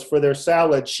tomatoes for their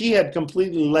salad. She had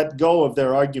completely let go of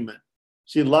their argument.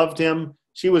 She loved him.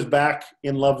 She was back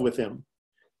in love with him.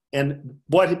 And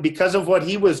because of what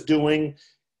he was doing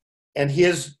and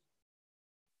his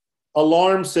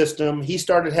alarm system, he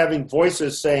started having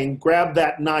voices saying, grab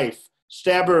that knife,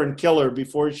 stab her and kill her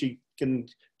before she can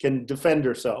defend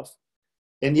herself.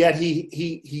 And yet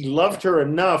he loved her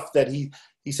enough that he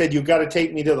said, you've got to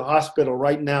take me to the hospital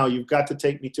right now. You've got to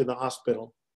take me to the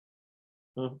hospital.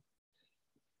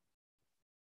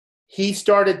 He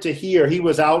started to hear. He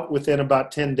was out within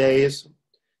about 10 days.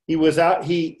 He was out.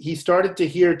 He started to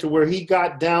hear to where he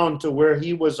got down to where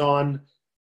he was on,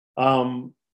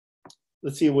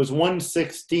 let's see, it was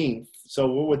 1/16. So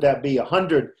what would that be?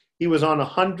 100. he was on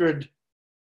 100,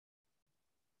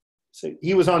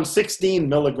 he was on 16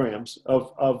 milligrams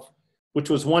of which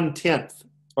was 1/10,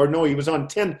 or no, he was on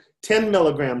 10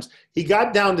 milligrams. He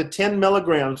got down to 10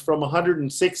 milligrams from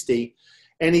 160,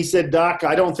 and he said, "Doc,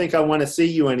 I don't think I want to see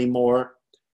you anymore,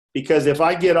 because if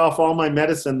I get off all my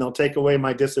medicine, they'll take away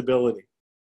my disability."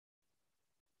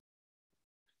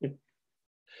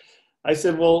 I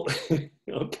said, "Well,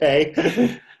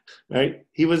 okay." Right?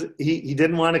 He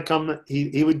didn't want to come.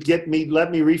 He would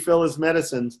let me refill his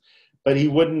medicines, but he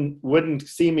wouldn't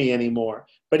see me anymore.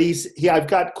 But I've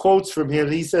got quotes from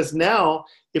him. He says, "Now,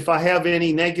 if I have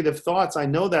any negative thoughts, I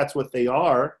know that's what they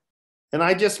are, and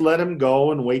I just let them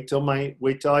go and wait till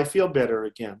I feel better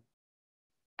again."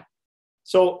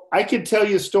 So I could tell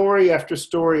you story after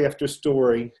story after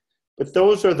story, but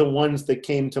those are the ones that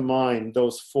came to mind,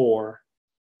 those 4.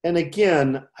 And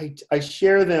again, I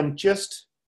share them just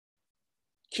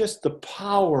the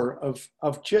power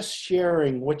of just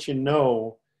sharing what you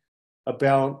know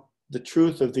about the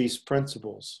truth of these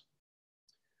principles.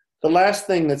 The last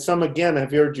thing that some, again,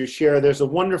 have heard you share, there's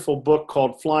a wonderful book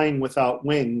called Flying Without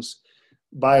Wings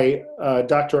by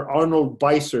Dr. Arnold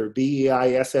Beisser,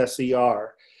 Beisser.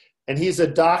 And he's a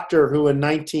doctor who in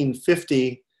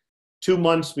 1950, 6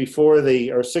 months before the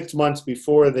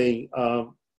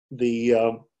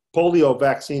polio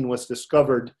vaccine was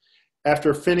discovered,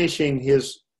 after finishing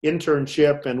his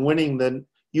internship and winning the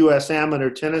U.S.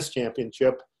 Amateur Tennis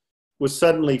Championship, was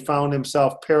suddenly found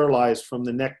himself paralyzed from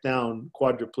the neck down,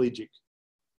 quadriplegic.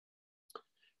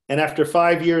 And after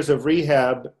 5 years of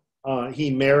rehab,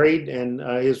 he married, and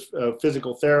his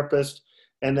physical therapist.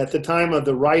 And at the time of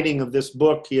the writing of this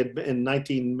book, he had been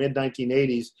in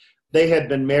mid-1980s, they had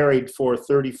been married for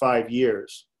 35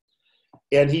 years.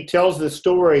 And he tells the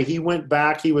story. He went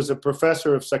back, he was a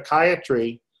professor of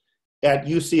psychiatry at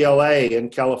UCLA in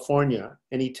California.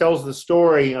 And he tells the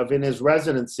story of, in his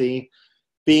residency,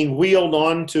 being wheeled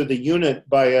onto the unit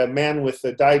by a man with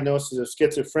a diagnosis of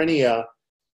schizophrenia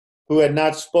who had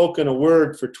not spoken a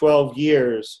word for 12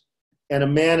 years. And a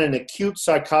man in acute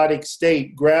psychotic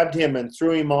state grabbed him and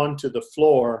threw him onto the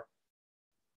floor.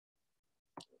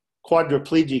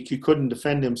 Quadriplegic, he couldn't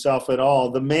defend himself at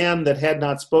all. The man that had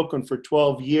not spoken for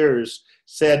 12 years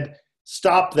said,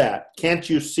 "Stop that. Can't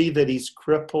you see that he's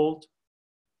crippled?"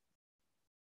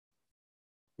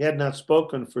 He had not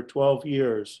spoken for 12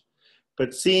 years.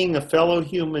 But seeing a fellow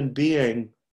human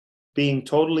being being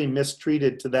totally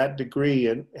mistreated to that degree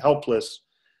and helpless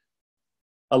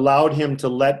allowed him to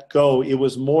let go. It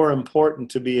was more important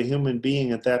to be a human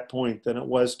being at that point than it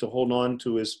was to hold on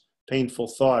to his painful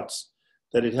thoughts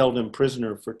that had held him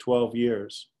prisoner for 12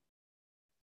 years.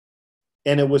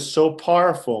 And it was so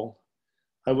powerful.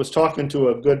 I was talking to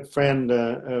a good friend,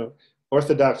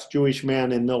 Orthodox Jewish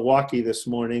man in Milwaukee this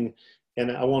morning,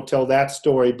 and I won't tell that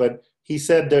story, but he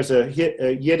said there's a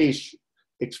Yiddish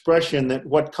expression that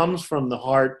what comes from the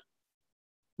heart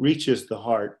reaches the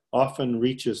heart, often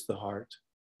reaches the heart.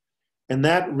 And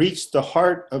that reached the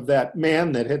heart of that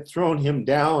man that had thrown him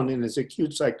down in his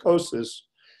acute psychosis.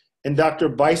 And Dr.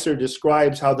 Beisser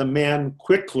describes how the man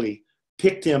quickly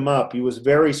picked him up. He was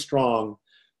very strong,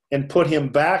 and put him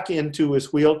back into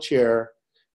his wheelchair,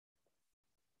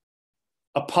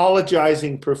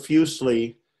 apologizing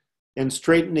profusely and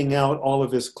straightening out all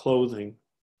of his clothing.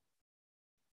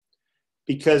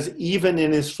 Because even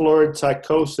in his florid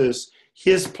psychosis,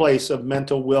 his place of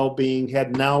mental well-being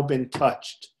had now been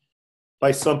touched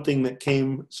by something that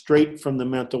came straight from the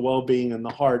mental well-being in the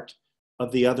heart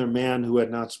of the other man who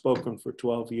had not spoken for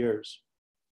 12 years.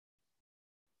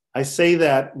 I say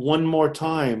that one more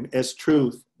time as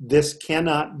truth. This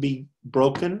cannot be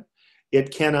broken.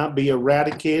 It cannot be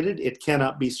eradicated. It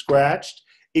cannot be scratched.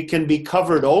 It can be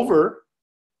covered over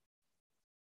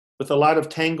with a lot of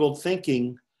tangled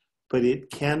thinking, but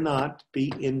it cannot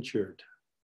be injured.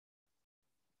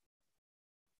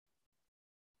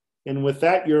 And with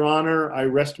that, Your Honor, I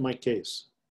rest my case.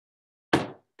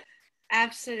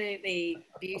 Absolutely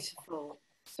beautiful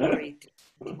story,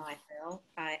 Michael.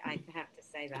 I have to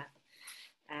say that.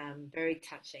 Very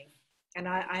touching. And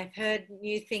I've heard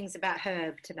new things about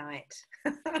Herb tonight.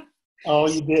 Oh,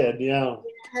 you did, yeah.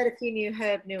 I heard a few new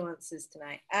Herb nuances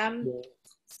tonight. Yeah.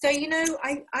 So, you know,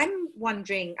 I'm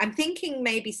wondering, I'm thinking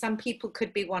maybe some people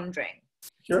could be wondering.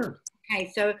 Sure.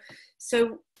 Okay,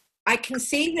 so I can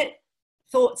see that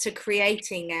thoughts are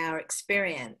creating our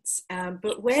experience,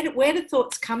 but where do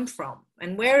thoughts come from?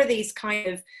 And where are these kind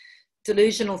of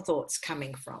delusional thoughts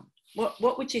coming from?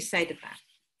 What would you say to that?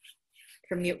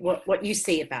 From you, what you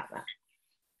see about that?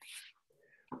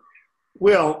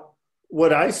 Well,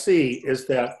 what I see is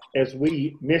that as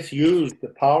we misuse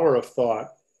the power of thought,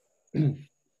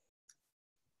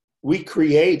 we're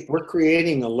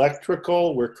creating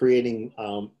electrical, we're creating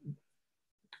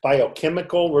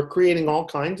biochemical, we're creating all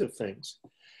kinds of things.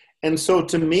 And so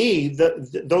to me,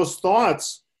 those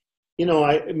thoughts, you know,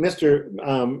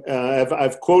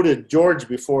 I've quoted George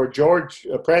before. George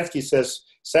Pransky says,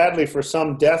 sadly for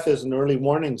some, death is an early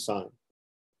warning sign.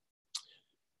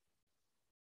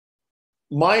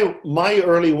 My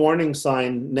early warning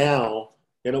sign now,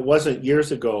 and it wasn't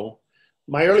years ago,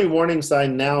 my early warning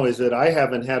sign now is that I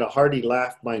haven't had a hearty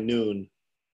laugh by noon.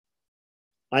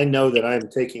 I know that I'm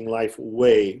taking life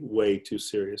way, way too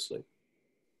seriously.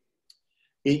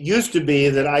 It used to be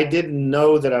that I didn't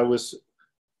know that I was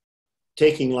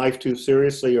taking life too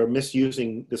seriously or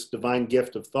misusing this divine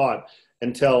gift of thought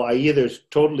until I either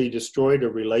totally destroyed a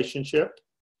relationship,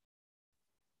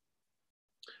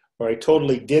 or I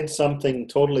totally did something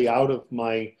totally out of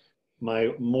my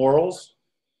morals,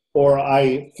 or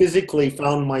I physically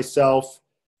found myself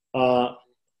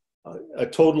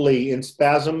totally in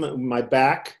spasm in my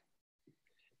back.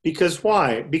 Because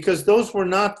why? Because those were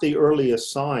not the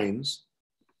earliest signs.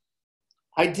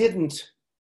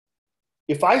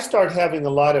 If I start having a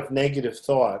lot of negative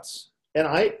thoughts, and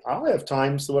I'll have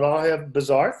times when I'll have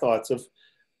bizarre thoughts of,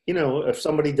 you know, if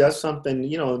somebody does something,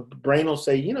 you know, the brain will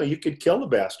say, you know, you could kill the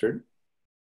bastard.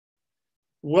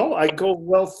 Well, I go,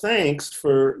 well, thanks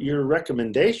for your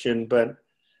recommendation, but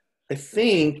I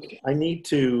think I need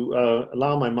to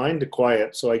allow my mind to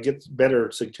quiet so I get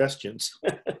better suggestions.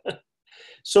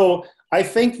 So I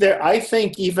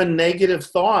think even negative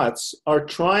thoughts are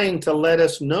trying to let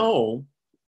us know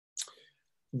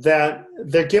that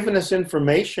they're giving us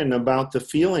information about the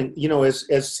feeling. You know,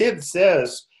 as Sid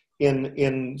says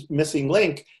in Missing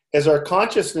Link, as our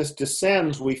consciousness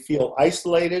descends, we feel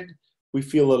isolated, we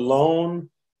feel alone,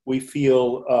 we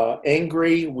feel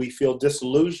angry, we feel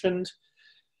disillusioned.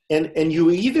 And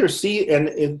you either see,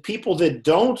 and people that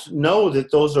don't know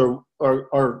that those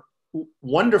are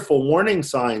wonderful warning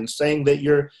signs saying that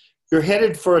you're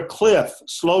headed for a cliff,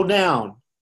 slow down.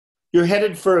 You're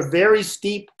headed for a very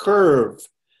steep curve,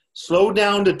 slow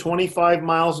down to 25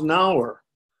 miles an hour.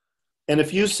 And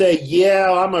if you say, yeah,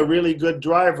 I'm a really good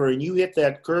driver, and you hit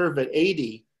that curve at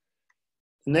 80,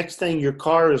 the next thing your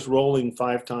car is rolling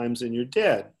 5 times and you're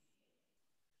dead.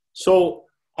 So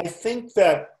I think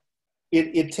that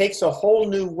it takes a whole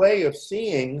new way of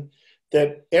seeing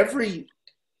that every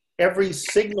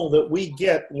signal that we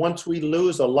get once we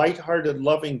lose a lighthearted,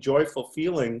 loving, joyful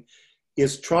feeling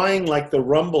is trying like the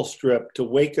rumble strip to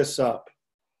wake us up.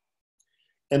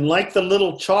 And like the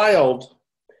little child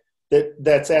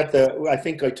that's at the, I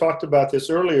think I talked about this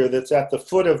earlier, that's at the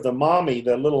foot of the mommy,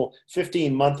 the little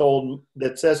 15-month-old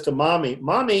that says to mommy,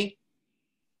 mommy,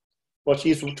 well,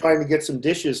 she's trying to get some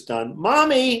dishes done,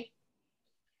 mommy.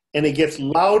 And it gets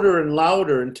louder and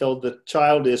louder until the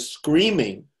child is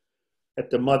screaming at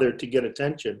the mother to get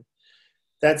attention.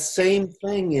 That same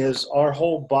thing is our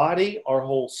whole body, our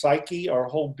whole psyche, our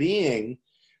whole being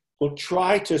will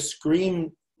try to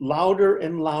scream louder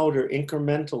and louder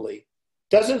incrementally.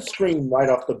 Doesn't scream right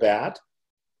off the bat.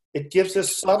 It gives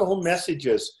us subtle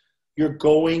messages. You're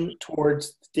going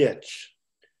towards the ditch.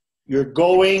 You're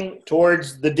going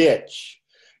towards the ditch.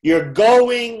 You're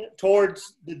going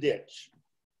towards the ditch.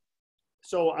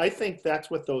 So I think that's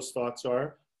what those thoughts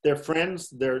are. They're friends,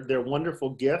 they're wonderful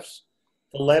gifts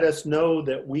to let us know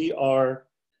that we are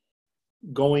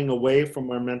going away from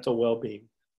our mental well-being.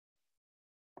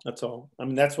 That's all. I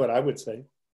mean, that's what I would say.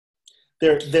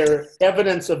 They're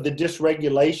evidence of the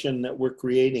dysregulation that we're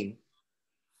creating.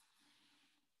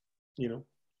 You know,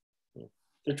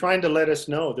 they're trying to let us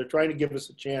know. They're trying to give us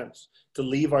a chance to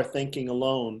leave our thinking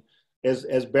alone.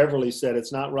 As Beverly said,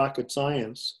 it's not rocket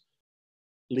science.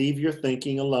 Leave your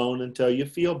thinking alone until you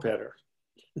feel better.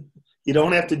 You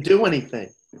don't have to do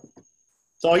anything.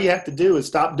 So all you have to do is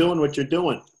stop doing what you're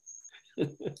doing.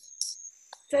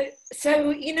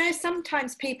 So you know,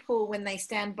 sometimes people, when they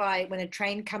stand by, when a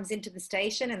train comes into the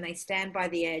station and they stand by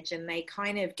the edge and they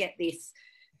kind of get this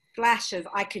flash of,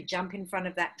 I could jump in front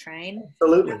of that train.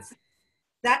 Absolutely.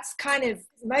 That's kind of,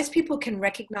 most people can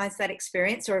recognize that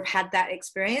experience or have had that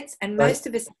experience, and most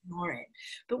of us ignore it.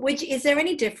 But is there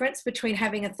any difference between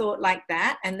having a thought like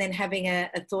that and then having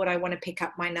a thought, I want to pick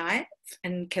up my knife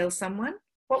and kill someone?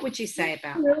 What would you say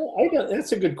about that?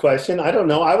 That's a good question. I don't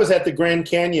know. I was at the Grand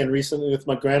Canyon recently with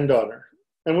my granddaughter,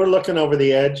 and we're looking over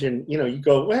the edge, and, you know, you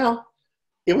go, well,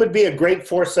 it would be a great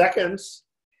 4 seconds,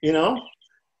 you know,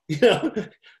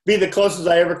 be the closest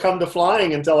I ever come to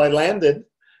flying until I landed.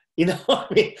 You know what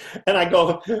I mean? And I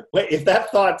go, wait, if that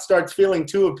thought starts feeling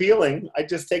too appealing, I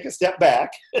just take a step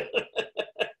back.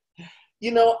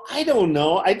 You know, I don't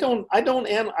know. I don't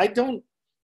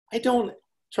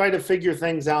try to figure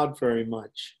things out very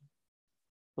much,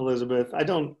 Elizabeth.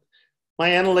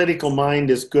 My analytical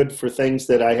mind is good for things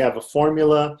that I have a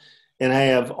formula and I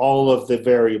have all of the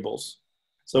variables.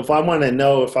 So if I want to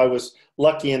know if I was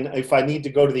lucky and if I need to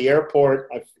go to the airport,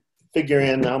 I figure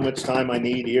in how much time I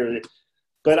need here.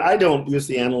 But I don't use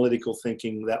the analytical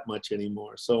thinking that much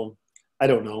anymore. So I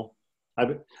don't know.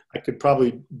 I could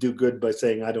probably do good by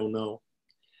saying I don't know.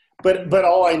 But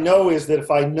all I know is that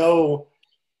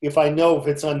if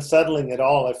it's unsettling at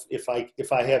all,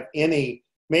 if I have any,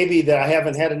 maybe that I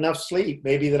haven't had enough sleep,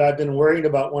 maybe that I've been worried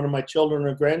about one of my children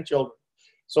or grandchildren.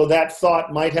 So that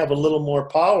thought might have a little more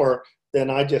power than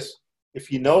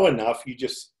if you know enough,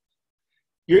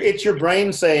 it's your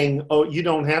brain saying, oh, you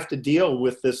don't have to deal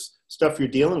with this stuff you're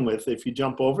dealing with. If you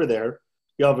jump over there,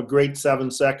 you'll have a great 7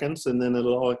 seconds and then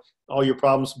all your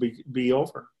problems will be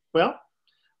over. Well,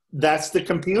 that's the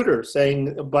computer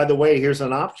saying, by the way, here's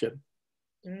an option.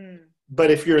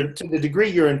 But if to the degree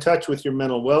you're in touch with your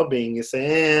mental well-being, you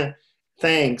say,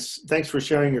 thanks for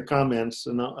sharing your comments,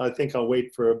 and I think I'll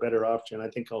wait for a better option. I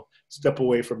think I'll step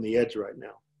away from the edge right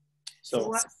now.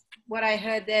 So what I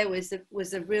heard there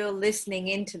was a real listening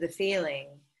into the feeling.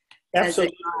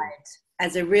 Absolutely.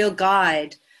 As a real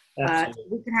guide.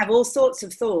 Absolutely. We can have all sorts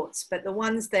of thoughts, but the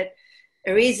ones that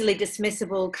are easily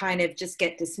dismissible kind of just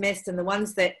get dismissed, and the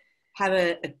ones that have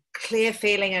a clear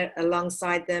feeling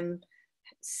alongside them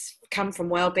come from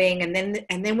well-being,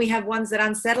 and then we have ones that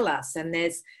unsettle us, and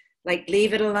there's like,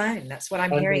 leave it alone. That's what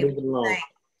I'm hearing. Leave it alone.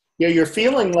 Yeah, your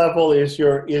feeling level is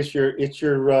your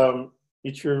instrument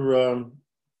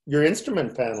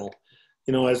panel.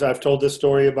 You know, as I've told this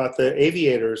story about the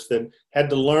aviators that had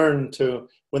to learn to,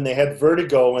 when they had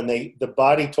vertigo and the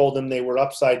body told them they were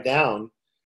upside down,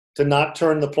 to not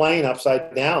turn the plane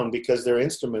upside down because their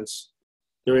instruments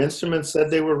said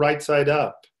they were right side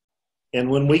up. And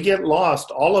when we get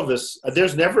lost, all of us,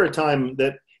 there's never a time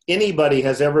that anybody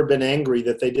has ever been angry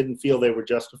that they didn't feel they were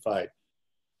justified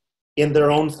in their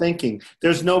own thinking.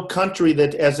 There's no country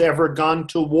that has ever gone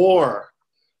to war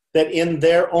that in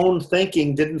their own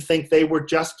thinking didn't think they were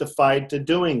justified to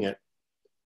doing it.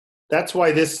 That's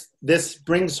why this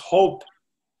brings hope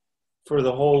for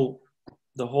the whole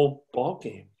ball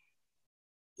game.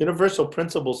 Universal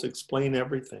principles explain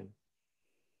everything.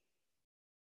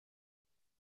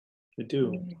 They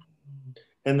do.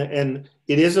 And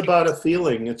it is about a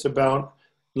feeling. It's about,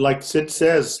 like Sid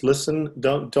says, listen,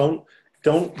 don't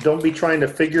be trying to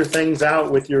figure things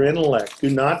out with your intellect. Do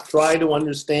not try to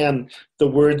understand the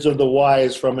words of the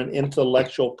wise from an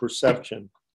intellectual perception.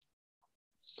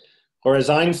 Or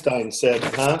as Einstein said,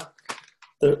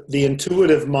 the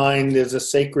intuitive mind is a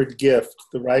sacred gift.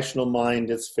 The rational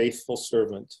mind is faithful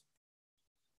servant.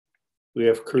 We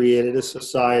have created a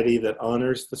society that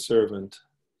honors the servant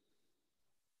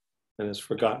and has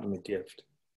forgotten the gift.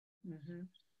 Mm-hmm.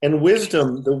 And the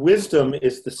wisdom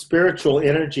is the spiritual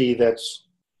energy that's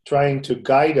trying to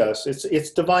guide us.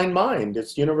 It's divine mind.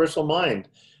 It's universal mind.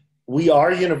 We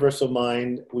are universal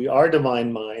mind. We are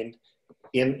divine mind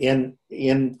in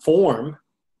form,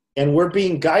 and we're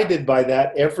being guided by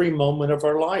that every moment of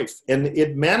our life. And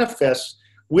it manifests.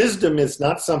 Wisdom is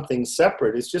not something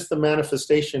separate. It's just the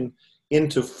manifestation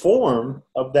into form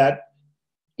of that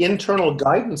internal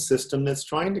guidance system that's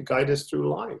trying to guide us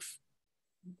through life.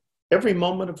 Every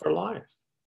moment of our life.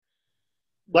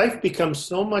 Life becomes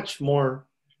so much more.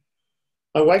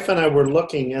 My wife and I were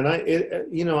looking, and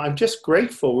I'm just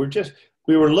grateful.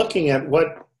 We were looking at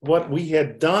what we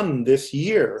had done this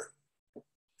year,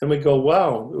 and we go,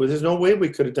 wow, there's no way we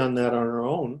could have done that on our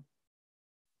own.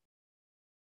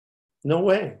 No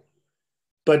way.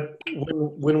 But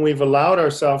when we've allowed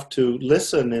ourselves to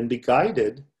listen and be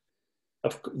guided,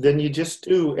 then you just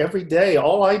do every day.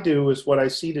 All I do is what I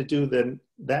see to do then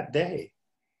that day.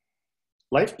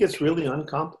 Life gets really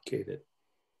uncomplicated.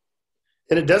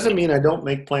 And it doesn't mean I don't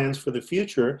make plans for the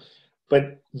future,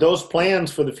 but those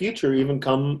plans for the future even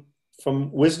come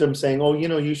from wisdom saying, oh,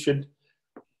 you should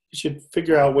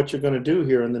figure out what you're going to do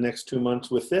here in the next 2 months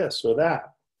with this or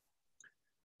that.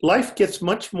 Life gets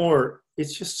much more,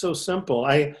 it's just so simple.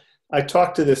 I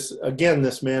talked to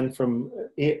this man from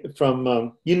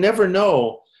you never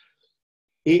know.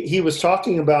 He was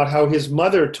talking about how his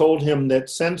mother told him that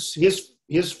since his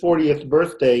 40th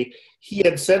birthday, he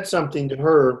had said something to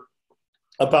her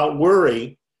about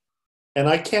worry, and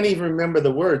I can't even remember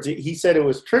the words. He said it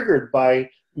was triggered by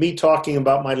me talking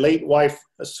about my late wife,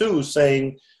 Sue,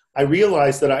 saying, I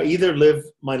realized that I either live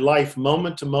my life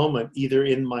moment to moment, either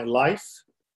in my life,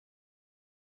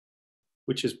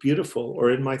 which is beautiful,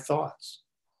 or in my thoughts,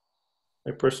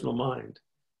 my personal mind.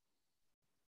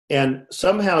 And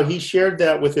somehow he shared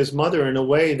that with his mother in a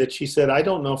way that she said, I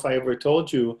don't know if I ever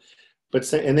told you,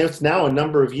 but, and it's now a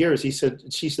number of years. She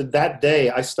said, that day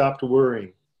I stopped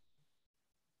worrying.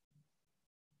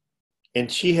 And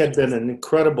she had been an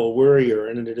incredible worrier,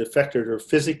 and it affected her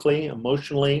physically,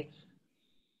 emotionally,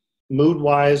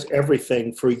 mood-wise,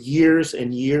 everything for years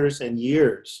and years and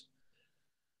years.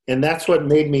 And that's what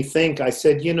made me think. I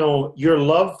said, you know, your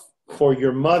love for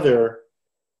your mother,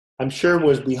 I'm sure,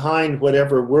 was behind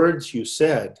whatever words you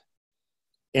said.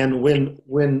 And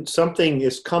when something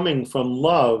is coming from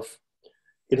love,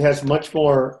 it has much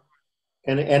more,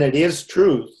 and it is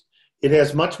truth, it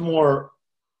has much more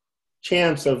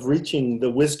chance of reaching the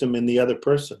wisdom in the other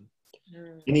person.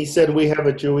 And he said, we have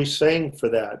a Jewish saying for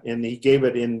that. And he gave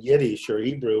it in Yiddish or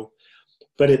Hebrew.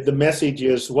 But the message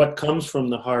is, what comes from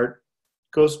the heart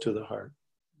goes to the heart.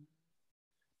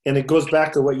 And it goes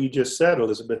back to what you just said,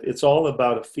 Elizabeth. It's all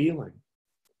about a feeling.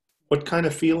 What kind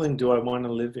of feeling do I want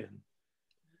to live in?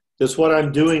 Does what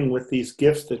I'm doing with these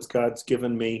gifts that God's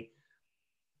given me,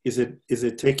 is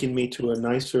it taking me to a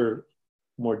nicer,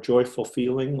 more joyful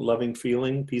feeling, loving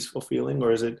feeling, peaceful feeling,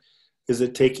 or is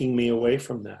it taking me away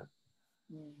from that?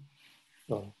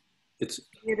 So it's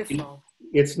beautiful.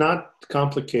 It's not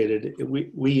complicated.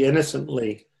 We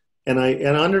innocently, and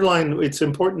underline, it's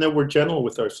important that we're gentle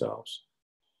with ourselves,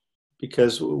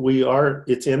 because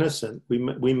it's innocent.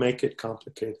 We make it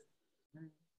complicated.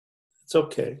 It's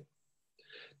okay.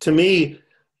 To me,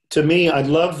 I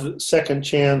love Second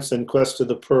Chance and Quest of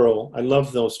the Pearl. I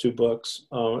love those two books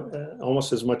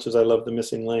almost as much as I love The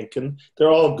Missing Link, and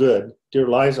they're all good. Dear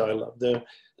Liza, I love. They're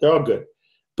all good.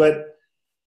 But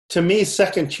to me,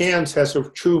 Second Chance has a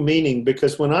true meaning,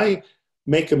 because when I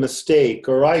make a mistake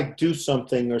or I do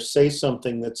something or say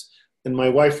something and my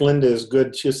wife Linda is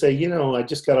good, she'll say, you know, I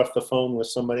just got off the phone with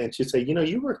somebody, and she'll say, you know,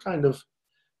 you were kind of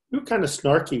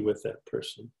snarky with that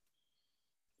person.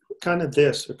 Kind of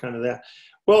this or kind of that.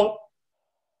 Well,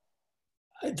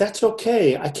 that's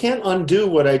okay. I can't undo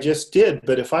what I just did.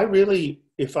 But if I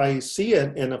see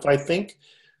it, and if I think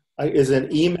is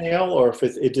an email, or if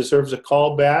it deserves a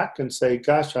call back and say,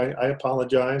 gosh, I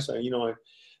apologize.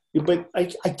 But I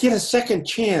get a second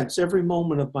chance every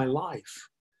moment of my life.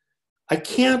 I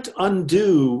can't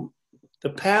undo. The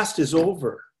past is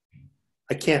over.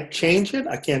 I can't change it.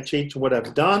 I can't change what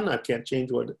I've done. I can't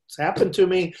change what's happened to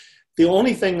me. The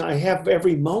only thing I have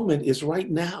every moment is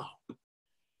right now.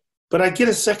 But I get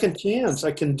a second chance.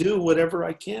 I can do whatever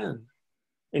I can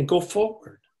and go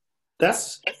forward.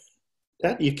 That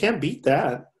you can't beat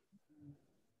that.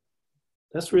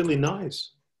 That's really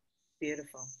nice.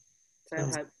 Beautiful.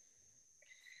 So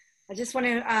I just want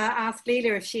to ask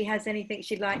Leela if she has anything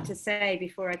she'd like to say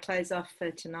before I close off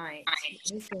for tonight.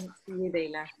 Anything to you,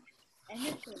 Leela?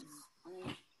 Anything.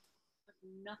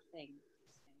 Nothing.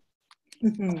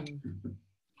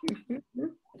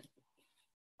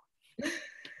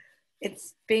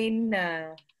 It's been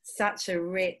such a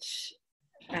rich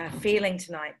feeling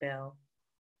tonight, Bill.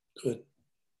 Good.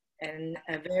 And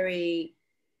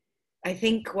I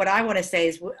think what I want to say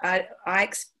is I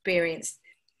experienced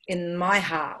in my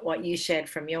heart what you shared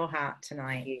from your heart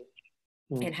tonight.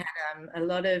 It had a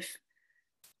lot of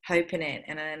hope in it,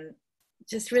 and I'm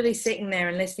just really sitting there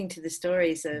and listening to the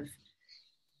stories of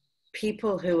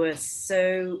people who are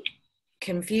so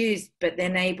confused, but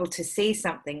then able to see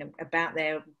something about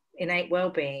their innate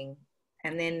well-being,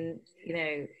 and then, you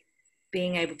know,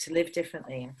 being able to live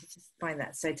differently. I just find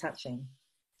that so touching.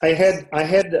 I had,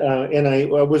 and I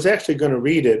was actually going to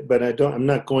read it, but I'm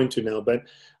not going to now. But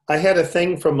I had a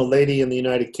thing from a lady in the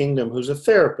United Kingdom who's a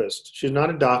therapist. She's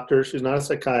not a doctor. She's not a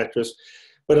psychiatrist.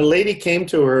 But a lady came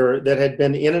to her that had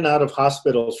been in and out of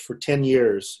hospitals for 10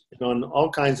 years on all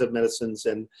kinds of medicines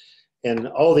and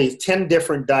all these 10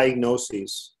 different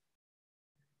diagnoses.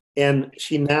 And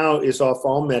she now is off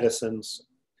all medicines,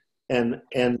 and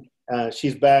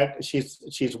she's back.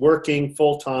 She's working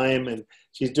full time, and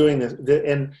she's doing this.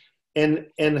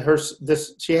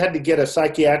 She had to get a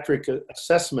psychiatric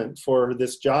assessment for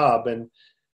this job, and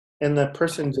the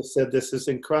person just said, "This is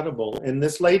incredible." And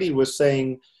this lady was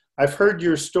saying, "I've heard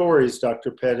your stories,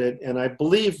 Dr. Pettit, and I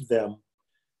believed them,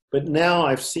 but now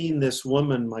I've seen this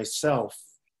woman myself,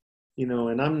 you know,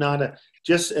 and I'm not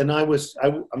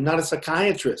I'm not a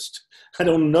psychiatrist. I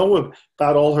don't know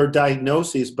about all her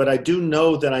diagnoses, but I do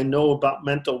know that I know about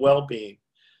mental well-being."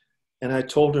 And I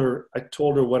told her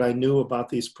what I knew about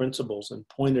these principles and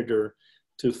pointed her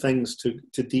to things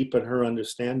to deepen her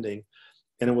understanding.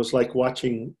 And it was like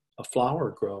watching a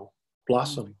flower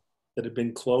blossom that had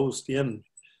been closed in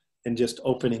and just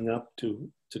opening up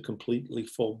to completely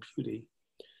full beauty.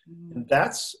 And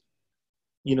that's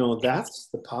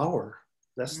the power.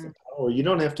 That's the power. You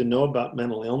don't have to know about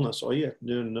mental illness. All you have to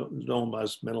do is know about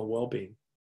is mental well-being.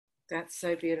 That's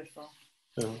so beautiful.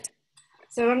 So,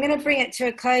 So I'm going to bring it to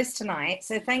a close tonight.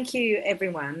 So thank you,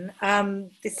 everyone.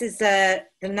 This is the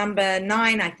number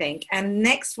 9, I think. And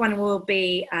next one will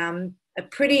be a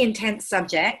pretty intense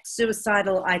subject,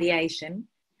 suicidal ideation,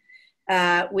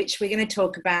 which we're going to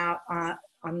talk about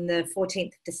on the 14th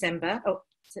of December. Oh,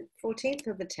 is it 14th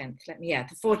or the 10th? The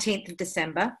 14th of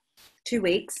December, 2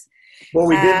 weeks. well,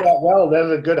 we did that well. That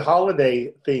was a good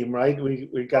holiday theme, right?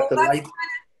 We got the light.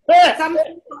 Some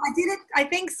people, I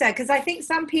think so, because I think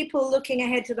some people looking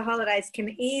ahead to the holidays can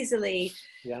easily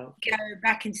go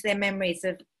back into their memories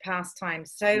of past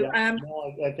times. So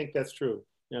no, I think that's true.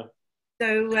 Yeah.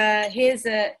 So here's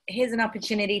an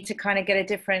opportunity to kind of get a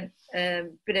different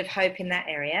bit of hope in that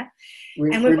area.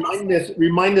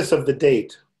 Remind us of the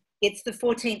date. It's the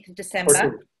 14th of December.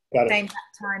 Same back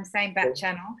time, same back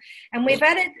channel. And we've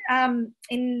added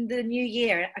in the new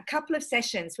year a couple of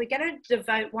sessions. We're going to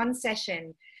devote one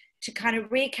session to kind of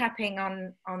recapping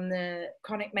on the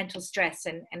chronic mental stress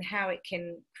and how it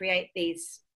can create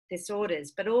these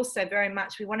disorders. But also very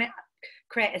much we want to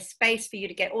create a space for you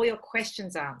to get all your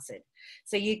questions answered.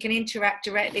 So you can interact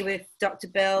directly with Dr.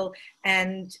 Bill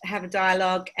and have a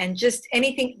dialogue, and just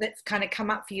anything that's kind of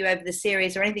come up for you over the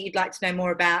series or anything you'd like to know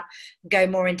more about, go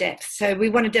more in depth. So we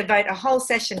want to devote a whole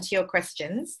session to your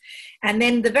questions. And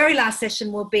then the very last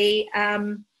session will be,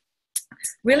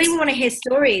 really we want to hear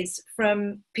stories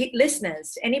from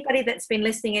listeners, anybody that's been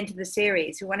listening into the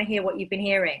series. We want to hear what you've been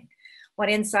hearing, what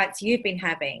insights you've been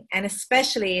having, and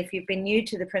especially if you've been new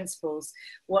to the principles,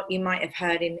 what you might have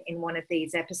heard in one of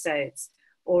these episodes.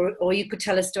 Or you could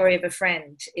tell a story of a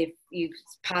friend if you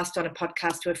passed on a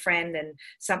podcast to a friend and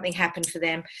something happened for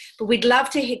them. But we'd love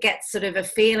to get sort of a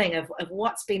feeling of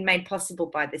what's been made possible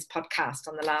by this podcast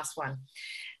on the last one.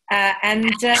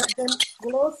 And then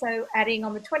we're also adding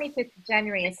on the 25th of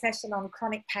January a session on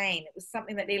chronic pain. It was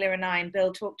something that Leela and I and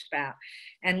Bill talked about.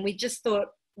 And we just thought,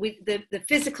 the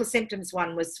physical symptoms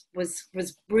one was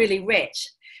really rich,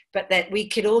 but that we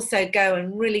could also go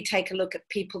and really take a look at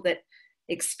people that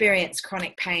experience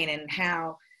chronic pain and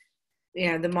how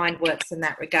the mind works in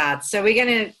that regard. So we're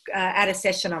going to add a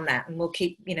session on that, and we'll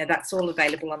keep that's all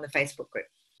available on the Facebook group.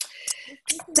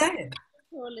 So,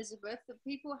 Elizabeth,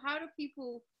 how do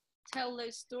people tell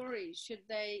those stories? Should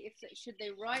they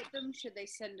write them? Should they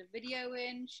send a video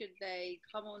in? Should they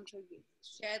come on to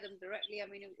share them directly? I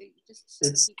mean,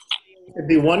 it'd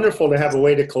be wonderful to have a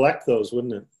way to collect those,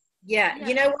 wouldn't it? Yeah.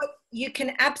 You know what? You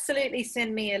can absolutely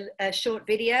send me a short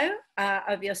video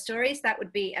of your stories. That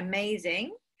would be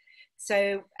amazing.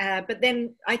 So, but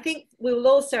then I think we'll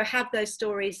also have those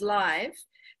stories live,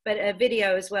 but a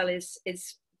video as well is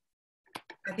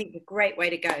I think a great way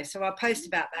to go. So I'll post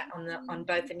about that on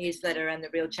both the newsletter and the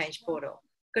Real Change portal.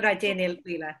 Good idea,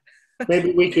 Leela.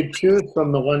 Maybe we could choose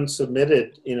from the ones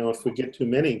submitted. If we get too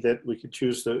many, that we could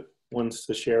choose the ones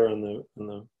to share on the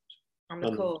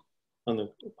call, on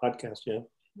the podcast. Yeah.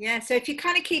 Yeah. So if you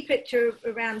kind of keep it to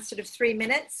around sort of 3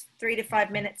 minutes, 3 to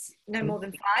 5 minutes, no more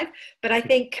than 5. But I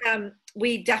think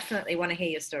we definitely want to hear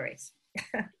your stories.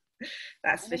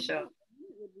 That's for sure.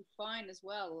 Would be fine as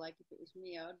well. Like if it was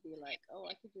me, I would be like, oh,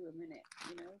 I could do a minute,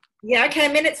 Yeah, okay, a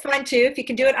minute's fine too. If you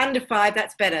can do it under 5,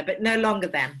 that's better, but no longer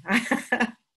than.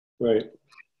 Right.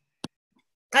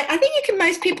 I think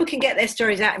most people can get their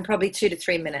stories out in probably 2 to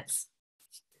 3 minutes.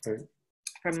 Right.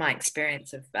 From my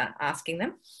experience of asking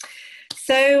them.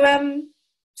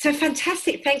 So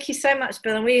fantastic. Thank you so much,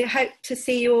 Bill. And we hope to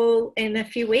see you all in a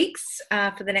few weeks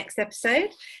for the next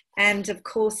episode. And of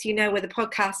course, where the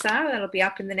podcasts are. That'll be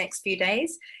up in the next few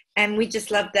days. And we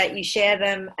just love that you share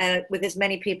them with as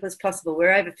many people as possible.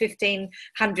 We're over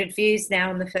 1,500 views now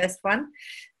on the first one.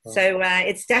 Oh. So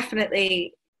it's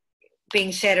definitely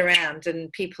being shared around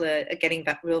and people are getting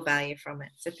real value from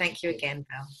it. So thank you again,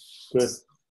 Bill. Good.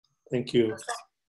 Thank you.